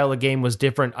and style of game was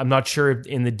different. I'm not sure if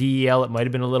in the DEL it might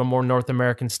have been a little more North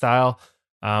American style.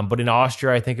 But in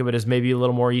Austria, I think of it as maybe a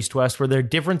little more east-west. Were there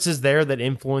differences there that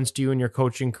influenced you in your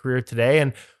coaching career today?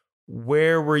 And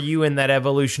where were you in that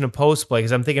evolution of post-play?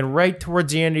 Because I'm thinking right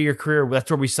towards the end of your career,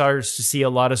 that's where we started to see a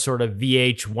lot of sort of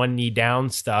VH, one knee down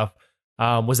stuff.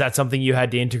 Was that something you had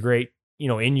to integrate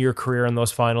in your career in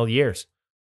those final years?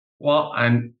 Well,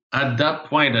 at that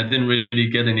point, I didn't really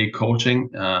get any coaching.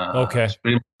 Okay. I was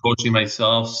pretty much coaching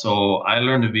myself. So I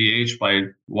learned the VH by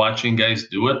watching guys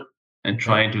do it and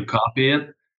trying to copy it.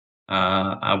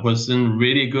 I wasn't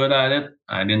really good at it.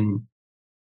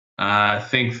 I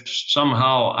think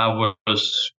somehow I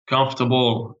was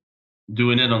comfortable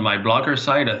doing it on my blocker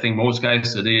side. I think most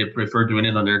guys today prefer doing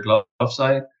it on their glove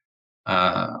side.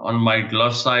 On my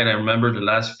glove side, I remember the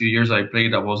last few years I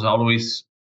played, I was always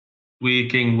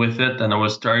tweaking with it, and I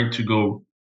was starting to go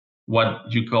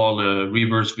what you call the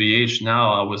reverse VH.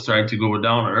 Now I was starting to go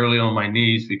down early on my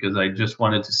knees because I just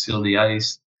wanted to seal the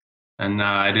ice, and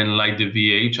I didn't like the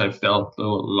VH. I felt a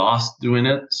little lost doing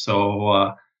it.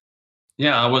 So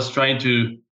I was trying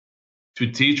to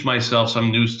teach myself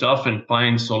some new stuff and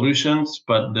find solutions.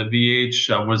 But the VH,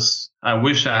 I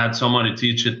wish I had someone to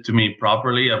teach it to me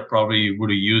properly. I probably would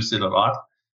have used it a lot,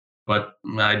 but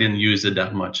I didn't use it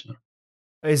that much.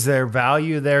 Is there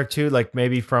value there too? Like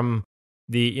maybe from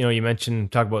the, you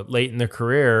mentioned, talk about late in their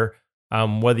career,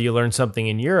 whether you learned something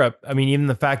in Europe. I mean, even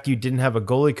the fact you didn't have a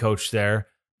goalie coach there,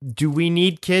 do we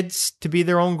need kids to be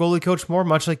their own goalie coach more,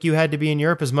 much like you had to be in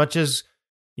Europe, as much as,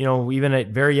 even at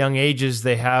very young ages,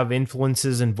 they have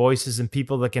influences and voices and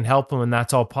people that can help them, and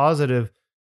that's all positive.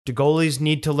 do goalies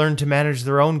need to learn to manage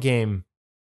their own game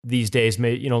these days,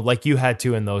 like you had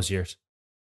to in those years?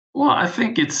 Well, I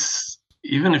think it's,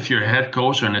 even if you're a head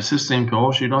coach or an assistant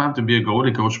coach, you don't have to be a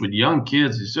goalie coach with young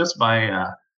kids. It's just by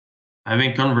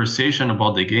having conversation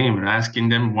about the game and asking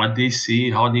them what they see,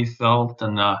 how they felt,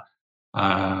 and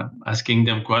asking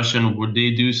them question, would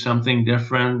they do something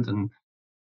different? And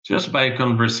just by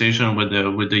conversation with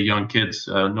the young kids,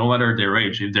 no matter their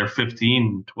age, if they're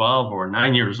 15, 12, or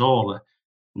 9 years old,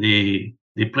 they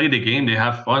play the game, they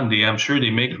have fun. I'm sure they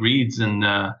make reads, and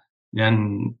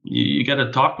then you got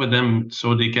to talk with them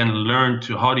so they can learn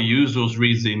to how to use those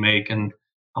reads they make and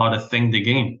how to think the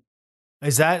game.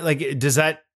 Does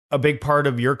that a big part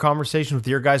of your conversation with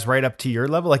your guys right up to your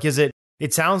level? Like,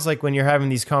 it sounds like when you're having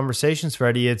these conversations,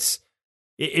 Freddie,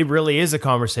 it really is a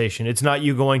conversation. It's not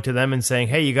you going to them and saying,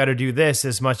 hey, you got to do this,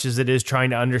 as much as it is trying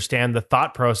to understand the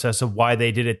thought process of why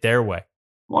they did it their way.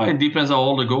 Well, it depends how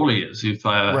old the goalie is. If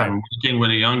I'm working with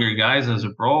the younger guys as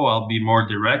a pro, I'll be more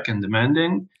direct and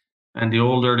demanding. And the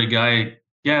older the guy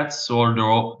gets, or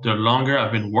the longer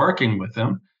I've been working with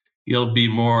him, I'll be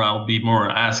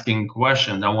more asking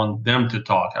questions. I want them to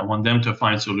talk. I want them to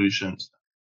find solutions.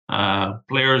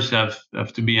 Players have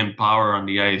to be empowered on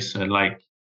the ice. Like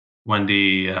when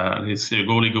the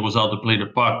goalie goes out to play the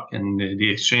puck and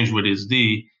the exchange with his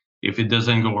D, if it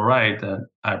doesn't go right,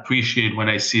 I appreciate when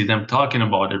I see them talking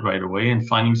about it right away and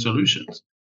finding solutions.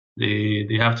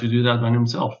 They have to do that by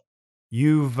themselves.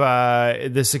 You've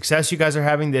the success you guys are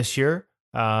having this year,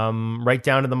 right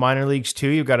down to the minor leagues too.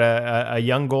 You've got a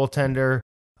young goaltender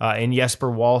in Jesper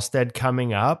Wallstedt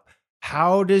coming up.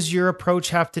 How does your approach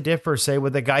have to differ, say,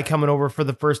 with a guy coming over for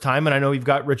the first time? And I know you've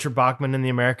got Richard Bachman in the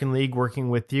American League working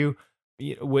with you,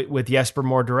 with Jesper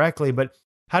more directly. But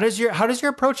how does your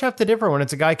approach have to differ when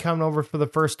it's a guy coming over for the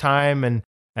first time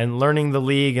and learning the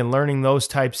league and learning those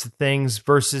types of things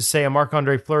versus, say, a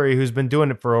Marc-Andre Fleury who's been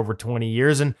doing it for over 20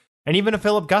 years and even a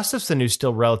Philip Gustafson who's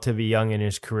still relatively young in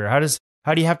his career? How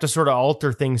do you have to sort of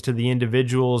alter things to the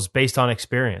individuals based on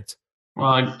experience?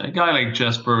 Well, a guy like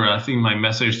Jesper, I think my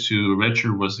message to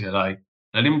Richard was that I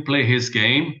let him play his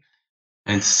game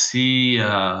and see,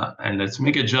 and let's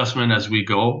make adjustment as we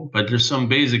go. But there's some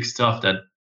basic stuff that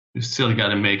you still got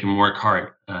to make him work hard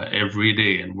every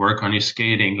day and work on his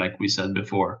skating, like we said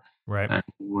before. Right. And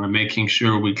we're making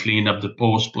sure we clean up the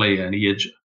post play and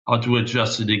how to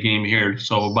adjust to the game here.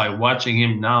 So by watching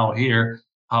him now here,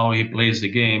 how he plays the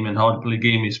game and how the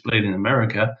game is played in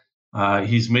America,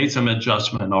 he's made some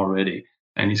adjustment already,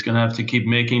 and he's going to have to keep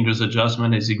making those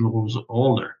adjustments as he grows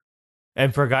older.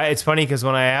 And for a guy, it's funny because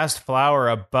when I asked Flower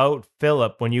about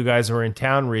Philip when you guys were in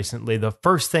town recently, the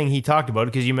first thing he talked about,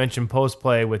 because you mentioned post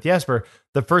play with Jesper,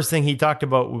 the first thing he talked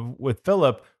about with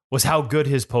Philip was how good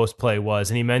his post play was,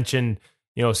 and he mentioned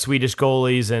Swedish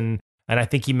goalies and I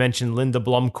think he mentioned Linda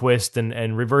Blomqvist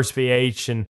and reverse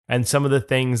VH and some of the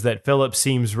things that Philip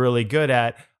seems really good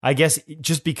at. I guess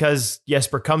just because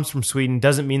Jesper comes from Sweden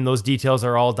doesn't mean those details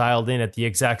are all dialed in at the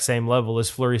exact same level as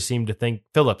Fleury seemed to think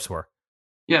Phillips were.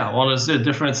 Yeah, well, there's a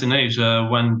difference in age.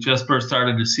 When Jesper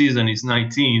started the season, he's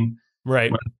 19.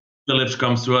 Right. When Phillips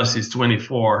comes to us, he's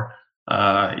 24.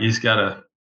 He's got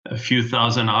a few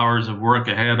thousand hours of work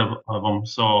ahead of him.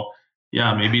 So,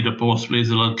 yeah, maybe the post play is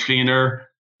a little cleaner.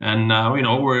 And, we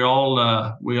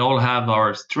all have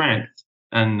our strengths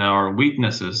and our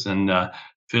weaknesses. And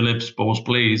Phillips post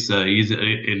plays, he's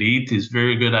elite. He's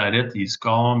very good at it. He's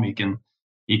calm. He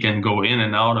can go in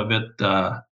and out of it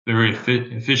very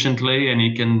efficiently, and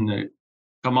he can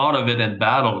come out of it and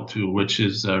battle too, which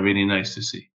is really nice to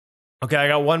see. Okay, I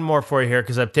got one more for you here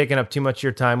because I've taken up too much of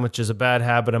your time, which is a bad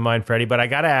habit of mine, Freddie. But I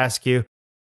got to ask you,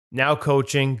 now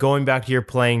coaching, going back to your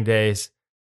playing days,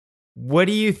 what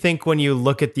do you think when you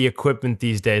look at the equipment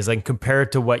these days, like compare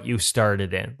it to what you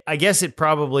started in? I guess it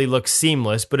probably looks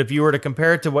seamless, but if you were to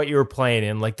compare it to what you were playing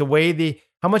in, like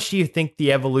how much do you think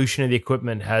the evolution of the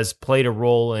equipment has played a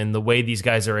role in the way these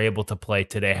guys are able to play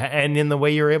today and in the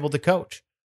way you're able to coach?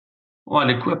 Well,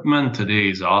 the equipment today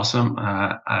is awesome.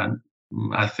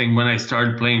 I think when I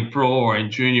started playing pro or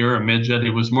in junior or midget,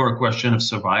 it was more a question of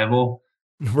survival.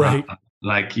 Right.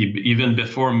 Even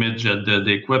before midget,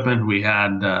 the equipment we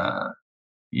had,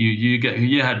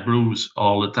 you had bruise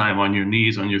all the time on your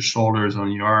knees, on your shoulders,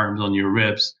 on your arms, on your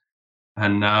ribs.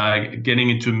 And getting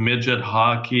into midget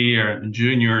hockey or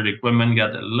junior, the equipment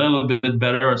got a little bit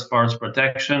better as far as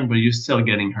protection, but you're still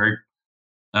getting hurt.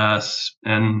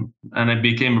 And I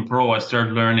became a pro. I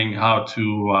started learning how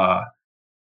to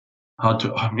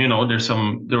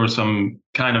there were some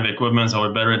kind of equipments that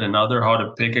were better than other, how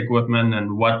to pick equipment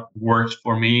and what worked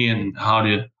for me and how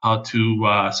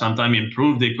to sometimes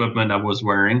improve the equipment I was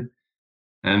wearing.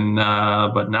 And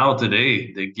but now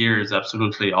today the gear is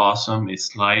absolutely awesome.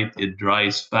 It's light, it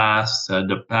dries fast.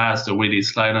 The pads, the way they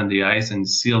slide on the ice and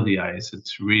seal the ice,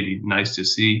 it's really nice to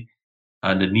see.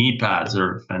 The knee pads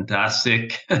are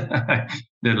fantastic.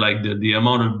 They're like the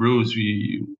amount of bruise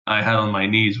I had on my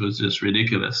knees was just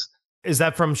ridiculous. Is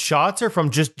that from shots or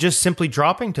from just simply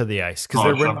dropping to the ice?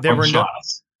 Because From there were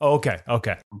shots. Oh,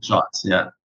 okay. Shots, yeah.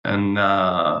 And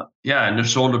and the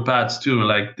shoulder pads too.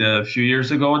 Like a few years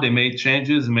ago, they made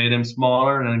changes, made them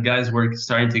smaller, and guys were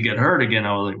starting to get hurt again.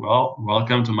 I was like, well,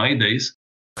 welcome to my days.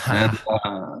 But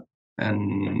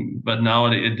now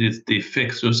they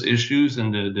fix those issues,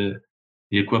 and the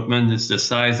equipment is the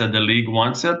size that the league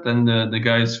wants it, and the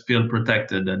guys feel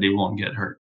protected that they won't get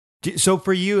hurt. So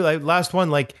for you, like last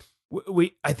one, like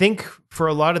I think for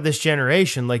a lot of this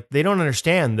generation, like they don't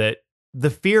understand that the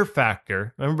fear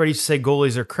factor. Everybody used to say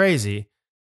goalies are crazy,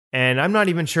 and I'm not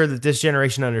even sure that this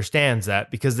generation understands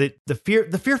that, because the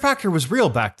fear factor was real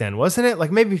back then, wasn't it?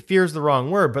 Like maybe fear is the wrong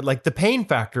word, but like the pain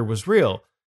factor was real.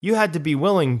 You had to be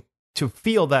willing to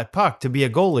feel that puck to be a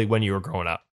goalie when you were growing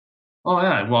up. Oh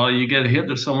yeah, well, you get hit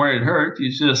or somewhere it hurt,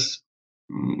 you just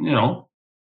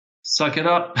suck it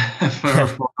up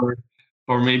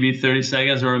for maybe 30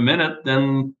 seconds or a minute,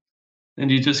 then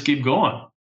you just keep going.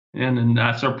 And then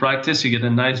after practice, you get a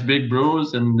nice big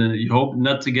bruise, and you hope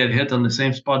not to get hit on the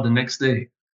same spot the next day.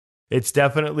 It's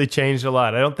definitely changed a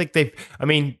lot. I don't think the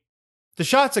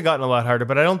shots have gotten a lot harder,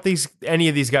 but I don't think any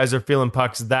of these guys are feeling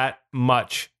pucks that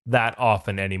much, that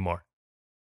often anymore.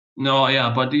 No,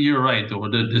 yeah, but you're right, though.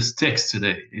 The sticks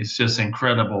today, it's just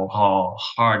incredible how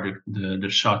hard the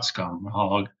shots come,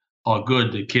 how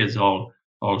good the kids all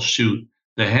shoot.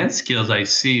 The hand skills I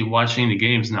see watching the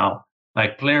games now,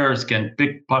 like players can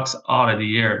pick pucks out of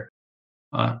the air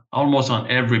almost on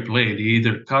every play. They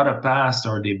either cut a pass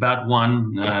or they bat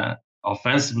one.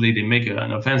 Offensively, they make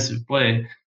an offensive play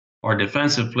or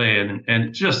defensive play,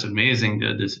 and just amazing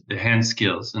the hand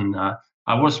skills. And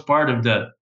I was part of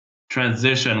the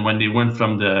transition when they went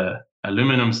from the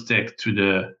aluminum stick to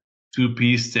the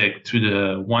 2-piece stick to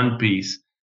the 1-piece.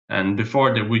 And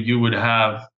before that, you would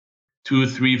have 2,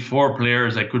 3, 4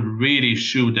 players that could really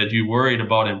shoot that you worried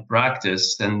about in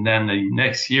practice. And then the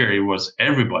next year, it was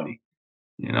everybody,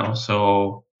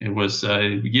 so it was,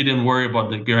 you didn't worry about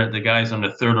the guys on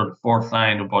the third or the fourth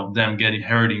line, about them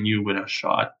hurting you with a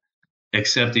shot,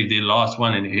 except if they lost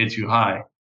one and it hit you high.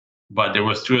 But there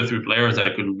was 2 or 3 players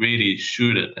that could really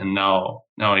shoot it, and now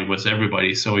it was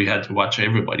everybody. So we had to watch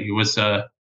everybody. It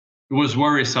was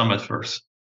worrisome at first.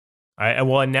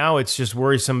 And now it's just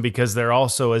worrisome because they're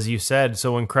also, as you said,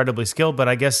 so incredibly skilled. But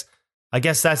I guess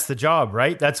that's the job,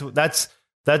 right? That's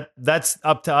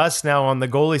up to us now on the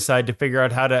goalie side to figure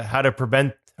out how to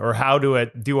prevent, or how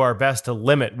to do our best to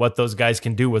limit what those guys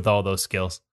can do with all those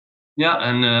skills. Yeah,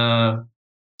 and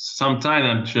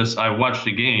sometimes I watch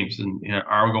the games, and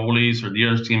our goalies or the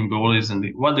other team goalies, and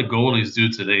what the goalies do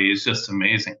today is just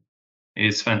amazing.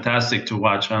 It's fantastic to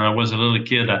watch. When I was a little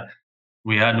kid,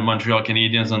 we had the Montreal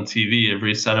Canadiens on TV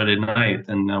every Saturday night.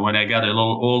 And when I got a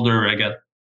little older, I got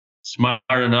smart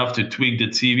enough to tweak the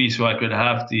TV so I could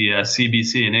have the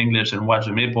CBC in English and watch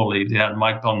the Maple Leafs. They had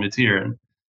Mike Palmetier, and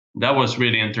that was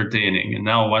really entertaining. And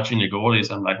now watching the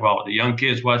goalies, I'm like, wow, the young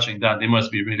kids watching that, they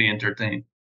must be really entertained.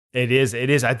 It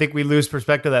is. I think we lose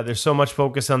perspective that there's so much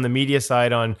focus on the media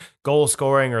side on goal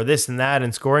scoring or this and that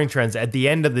and scoring trends. At the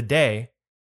end of the day,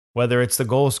 whether it's the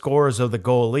goal scorers or the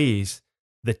goalies,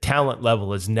 the talent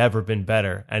level has never been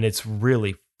better, and it's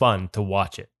really fun to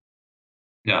watch it.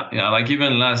 Yeah. Like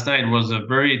even last night was a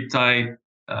very tight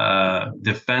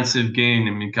defensive game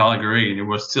in Calgary. There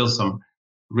was still some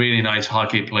really nice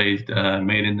hockey play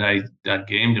made in that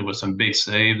game. There was some big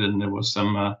saves, and there was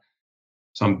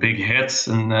some big hits,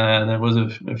 and there was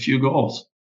a few goals.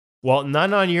 Well,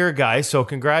 none on your guy, so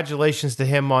congratulations to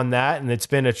him on that, and it's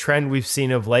been a trend we've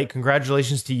seen of late.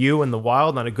 Congratulations to you and the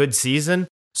Wild on a good season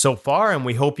so far, and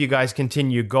we hope you guys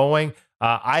continue going.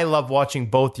 I love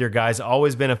watching both your guys.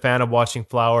 Always been a fan of watching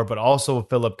Flower, but also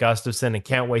Philip Gustafson, and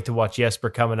can't wait to watch Jesper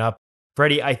coming up.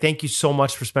 Freddie, I thank you so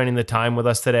much for spending the time with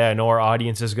us today. I know our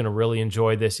audience is going to really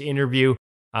enjoy this interview,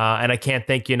 and I can't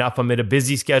thank you enough amid a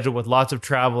busy schedule with lots of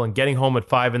travel and getting home at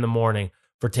 5 a.m.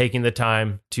 for taking the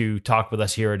time to talk with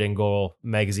us here at In Goal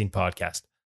Magazine Podcast.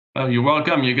 You're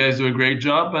welcome. You guys do a great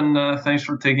job, and thanks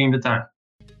for taking the time.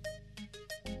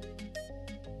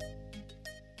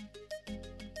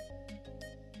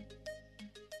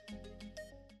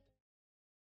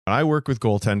 When I work with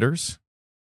goaltenders,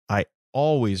 I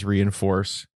always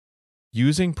reinforce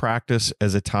using practice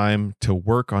as a time to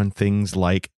work on things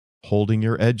like holding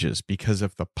your edges, because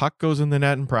if the puck goes in the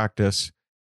net in practice,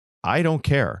 I don't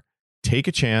care. Take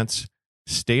a chance,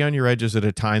 Stay on your edges at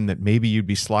a time that maybe you'd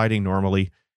be sliding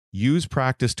normally. Use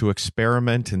practice to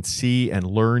experiment and see and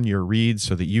learn your reads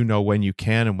so that you know when you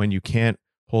can and when you can't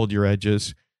hold your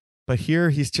edges. But here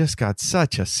he's just got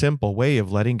such a simple way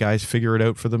of letting guys figure it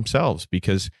out for themselves,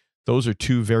 because those are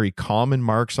two very common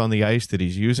marks on the ice that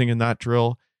he's using in that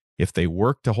drill. If they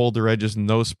work to hold their edges in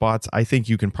those spots, I think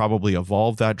you can probably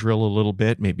evolve that drill a little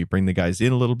bit, maybe bring the guys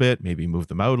in a little bit, maybe move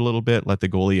them out a little bit, let the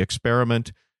goalie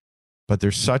experiment. But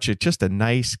there's just a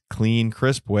nice, clean,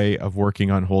 crisp way of working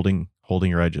on holding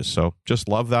your edges. So just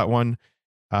love that one.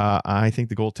 I think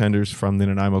the goaltenders from the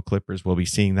Nanaimo Clippers will be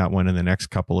seeing that one in the next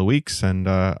couple of weeks. And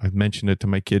I've mentioned it to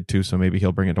my kid too, so maybe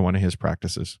he'll bring it to one of his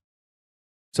practices.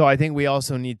 So I think we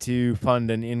also need to fund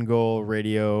an In-Goal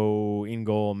Radio,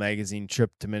 In-Goal magazine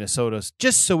trip to Minnesota,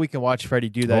 just so we can watch Freddie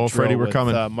do that. Oh, Freddie, we're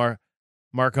coming.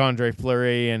 Marc-Andre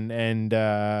Fleury and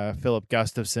Philip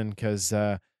Gustafson, because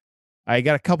I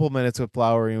got a couple minutes with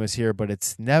Flower when he was here, but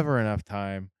it's never enough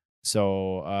time.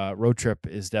 So road trip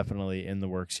is definitely in the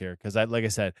works here, because like I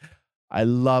said, I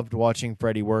loved watching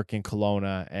Freddie work in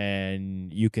Kelowna,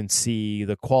 and you can see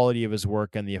the quality of his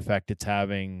work and the effect it's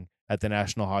having at the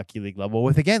National Hockey League level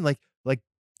with, again, like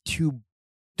two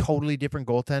totally different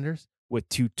goaltenders with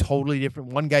two totally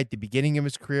different, one guy at the beginning of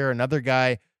his career, another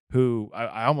guy who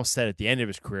I almost said at the end of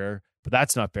his career, but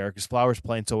that's not fair because Flower's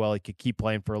playing so well he could keep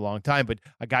playing for a long time, but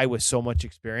a guy with so much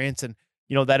experience and,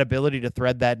 you know, that ability to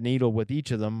thread that needle with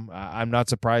each of them. I'm not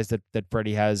surprised that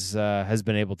Freddie has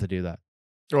been able to do that.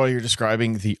 Well, you're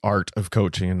describing the art of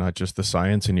coaching and not just the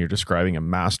science, and you're describing a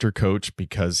master coach,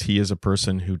 because he is a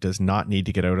person who does not need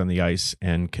to get out on the ice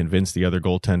and convince the other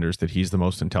goaltenders that he's the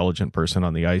most intelligent person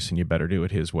on the ice and you better do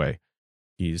it his way.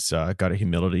 He's got a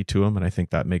humility to him, and I think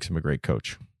that makes him a great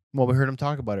coach. Well, we heard him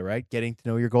talk about it, right? Getting to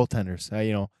know your goaltenders.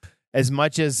 As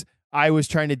much as I was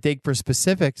trying to dig for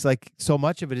specifics, like so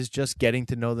much of it is just getting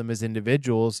to know them as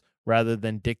individuals rather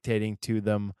than dictating to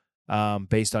them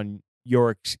based on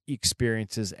your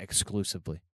experiences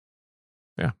exclusively.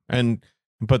 Yeah.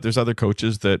 But there's other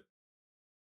coaches that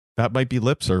might be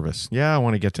lip service. Yeah, I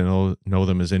want to get to know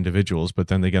them as individuals, but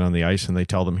then they get on the ice and they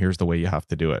tell them, here's the way you have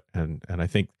to do it. And I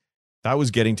think that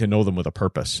was getting to know them with a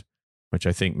purpose, which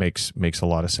I think makes a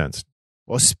lot of sense.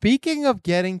 Well, speaking of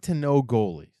getting to know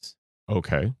goalies.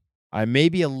 Okay. I may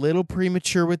be a little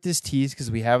premature with this tease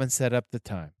because we haven't set up the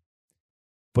time.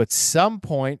 But some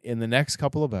point in the next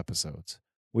couple of episodes,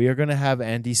 we are going to have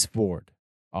Andy Svord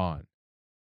on.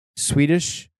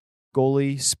 Swedish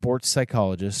goalie sports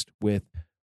psychologist with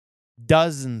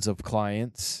dozens of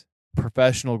clients,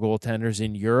 professional goaltenders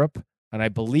in Europe, and I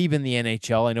believe in the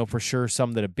NHL. I know for sure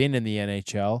some that have been in the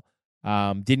NHL.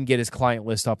 Didn't get his client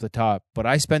list off the top, but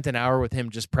I spent an hour with him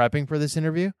just prepping for this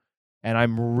interview, and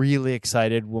I'm really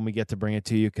excited when we get to bring it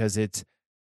to you because it's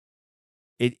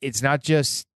not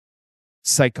just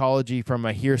psychology from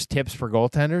a here's tips for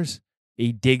goaltenders.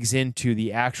 He digs into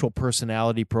the actual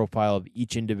personality profile of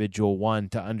each individual one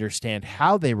to understand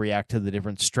how they react to the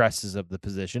different stresses of the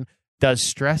position, does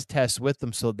stress tests with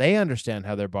them so they understand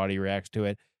how their body reacts to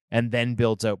it, and then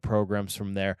builds out programs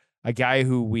from there. A guy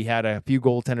who we had a few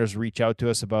goaltenders reach out to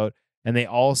us about, and they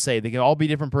all say, they can all be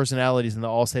different personalities, and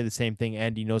they'll all say the same thing,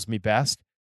 Andy knows me best,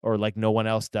 or like no one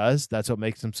else does. That's what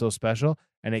makes him so special.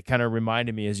 And it kind of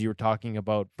reminded me, as you were talking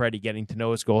about Freddie getting to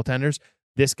know his goaltenders,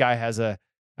 this guy has an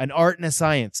art and a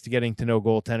science to getting to know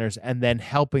goaltenders and then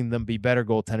helping them be better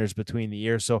goaltenders between the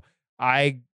years. So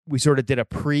we sort of did a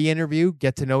pre-interview,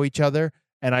 get to know each other,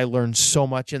 and I learned so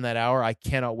much in that hour. I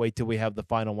cannot wait till we have the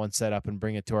final one set up and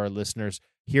bring it to our listeners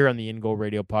here on the In-Goal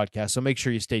Radio podcast. So make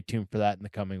sure you stay tuned for that in the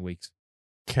coming weeks.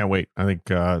 Can't wait. I think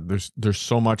there's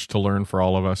so much to learn for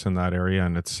all of us in that area,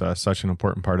 and it's such an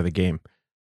important part of the game.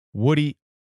 Woody,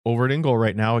 over at In-Goal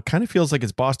right now, it kind of feels like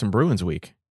it's Boston Bruins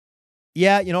week.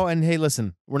 Yeah, and hey,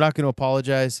 listen, we're not going to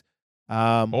apologize.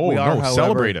 However,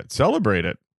 celebrate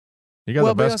it. You got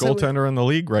the best goaltender in the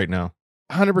league right now.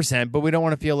 100%, but we don't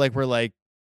want to feel like we're like,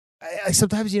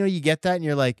 sometimes, you get that and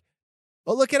you're like,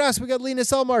 oh, look at us. We got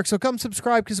Linus Ullmark, so come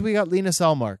subscribe because we got Linus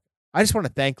Ullmark. I just want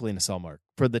to thank Linus Ullmark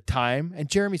for the time, and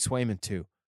Jeremy Swayman too.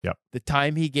 Yep. The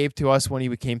time he gave to us when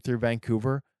he came through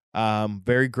Vancouver.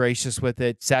 Very gracious with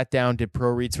it. Sat down, did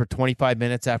pro reads for 25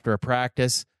 minutes after a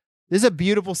practice. This is a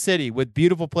beautiful city with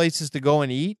beautiful places to go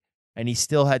and eat, and he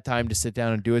still had time to sit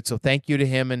down and do it. So thank you to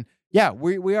him. And yeah,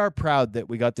 we are proud that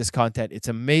we got this content. It's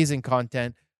amazing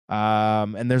content,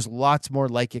 and there's lots more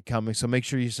like it coming. So make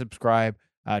sure you subscribe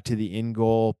to the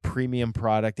In-Goal premium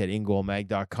product at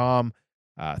ingoalmag.com.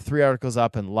 3 articles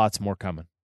up and lots more coming.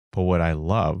 But what I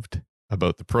loved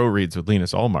about the pro reads with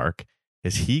Linus Ullmark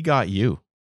is he got you.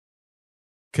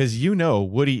 Because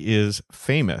Woody is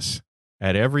famous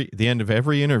at the end of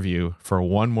every interview for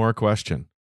one more question.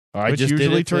 I which just usually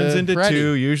did it turns to into Freddie.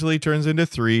 2, usually turns into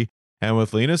 3. And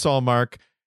with Linus Ullmark,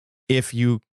 if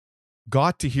you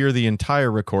got to hear the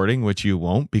entire recording, which you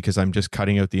won't because I'm just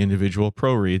cutting out the individual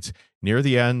pro reads, near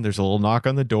the end, there's a little knock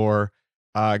on the door.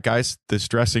 Guys, this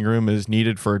dressing room is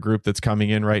needed for a group that's coming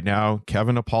in right now.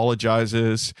 Kevin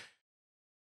apologizes,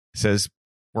 says,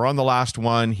 we're on the last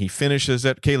one. He finishes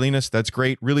it. Okay, Linus, that's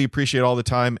great. Really appreciate all the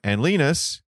time. And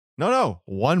Linus, no,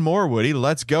 one more, Woody.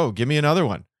 Let's go. Give me another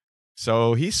one.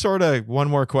 So he sort of one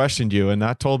more questioned you, and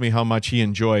that told me how much he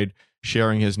enjoyed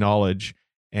sharing his knowledge.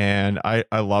 And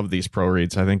I love these pro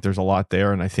reads. I think there's a lot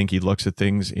there, and I think he looks at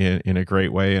things in a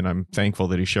great way, and I'm thankful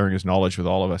that he's sharing his knowledge with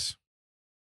all of us.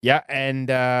 Yeah,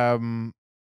 and I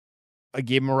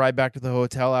gave him a ride back to the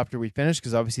hotel after we finished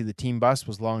because obviously the team bus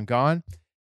was long gone,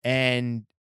 and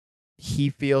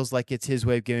he feels like it's his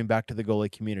way of giving back to the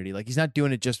goalie community. Like, he's not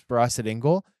doing it just for us at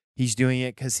Ingle. He's doing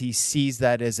it because he sees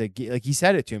that as like he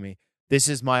said it to me, this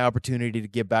is my opportunity to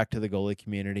give back to the goalie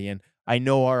community. And I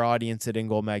know our audience at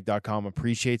inglemag.com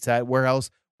appreciates that.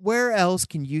 Where else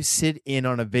can you sit in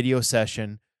on a video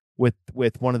session with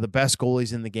one of the best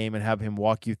goalies in the game and have him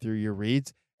walk you through your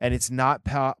reads? And it's not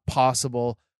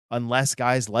possible unless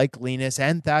guys like Linus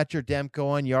and Thatcher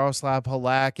Demko and Yaroslav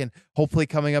Halak, and hopefully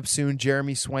coming up soon,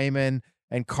 Jeremy Swayman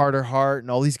and Carter Hart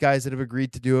and all these guys that have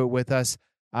agreed to do it with us.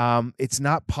 It's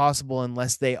not possible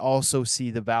unless they also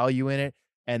see the value in it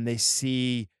and they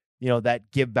see,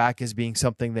 that give back as being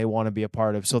something they want to be a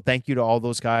part of. So thank you to all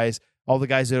those guys, all the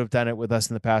guys that have done it with us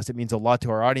in the past. It means a lot to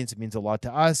our audience. It means a lot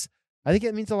to us. I think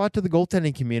it means a lot to the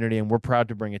goaltending community, and we're proud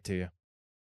to bring it to you.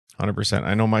 100%.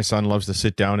 I know my son loves to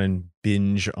sit down and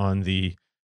binge on the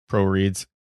pro reads.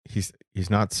 He's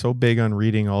not so big on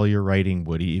reading all your writing,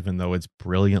 Woody, even though it's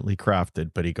brilliantly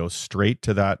crafted, but he goes straight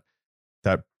to that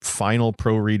final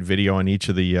pro read video on each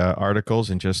of the articles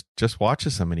and just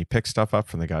watches them, and he picks stuff up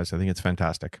from the guys. I think it's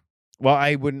fantastic. Well,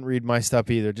 I wouldn't read my stuff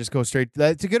either. Just go straight.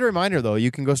 That's a good reminder, though. You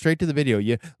can go straight to the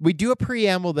video. We do a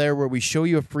preamble there where we show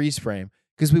you a freeze frame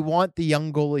because we want the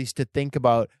young goalies to think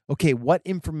about, okay, what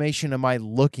information am I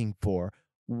looking for?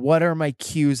 What are my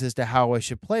cues as to how I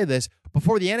should play this?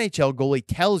 Before the NHL goalie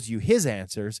tells you his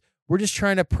answers, we're just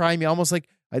trying to prime you, almost like,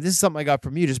 this is something I got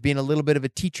from you, just being a little bit of a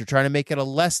teacher, trying to make it a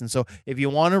lesson. So if you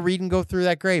want to read and go through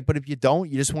that, great. But if you don't,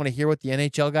 you just want to hear what the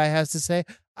NHL guy has to say,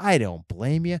 I don't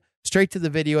blame you. Straight to the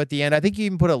video at the end. I think you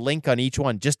even put a link on each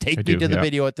one. Just take me to the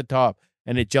video at the top,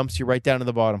 and it jumps you right down to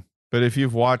the bottom. But if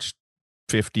you've watched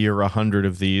 50 or 100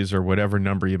 of these or whatever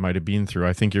number you might have been through,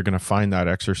 I think you're going to find that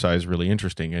exercise really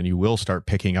interesting, and you will start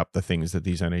picking up the things that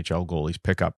these NHL goalies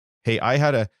pick up. Hey,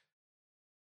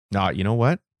 you know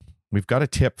what? We've got a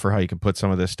tip for how you can put some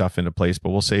of this stuff into place,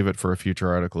 but we'll save it for a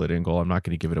future article at Ingle. I'm not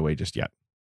going to give it away just yet.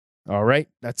 All right.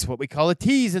 That's what we call a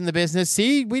tease in the business.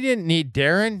 See, we didn't need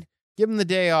Darren. Give him the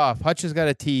day off. Hutch has got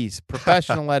a tease.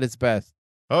 Professional at its best.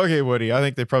 Okay, Woody, I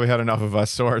think they probably had enough of us.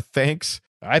 So our thanks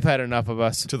I've had enough of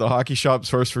us. to the Hockey Shop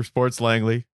source for sports,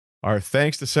 Langley. Our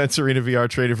thanks to Sense Arena VR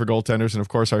Trading for Goaltenders. And of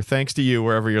course, our thanks to you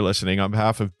wherever you're listening. On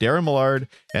behalf of Darren Millard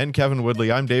and Kevin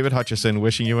Woodley, I'm David Hutchison,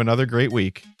 wishing you another great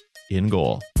week in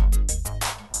goal.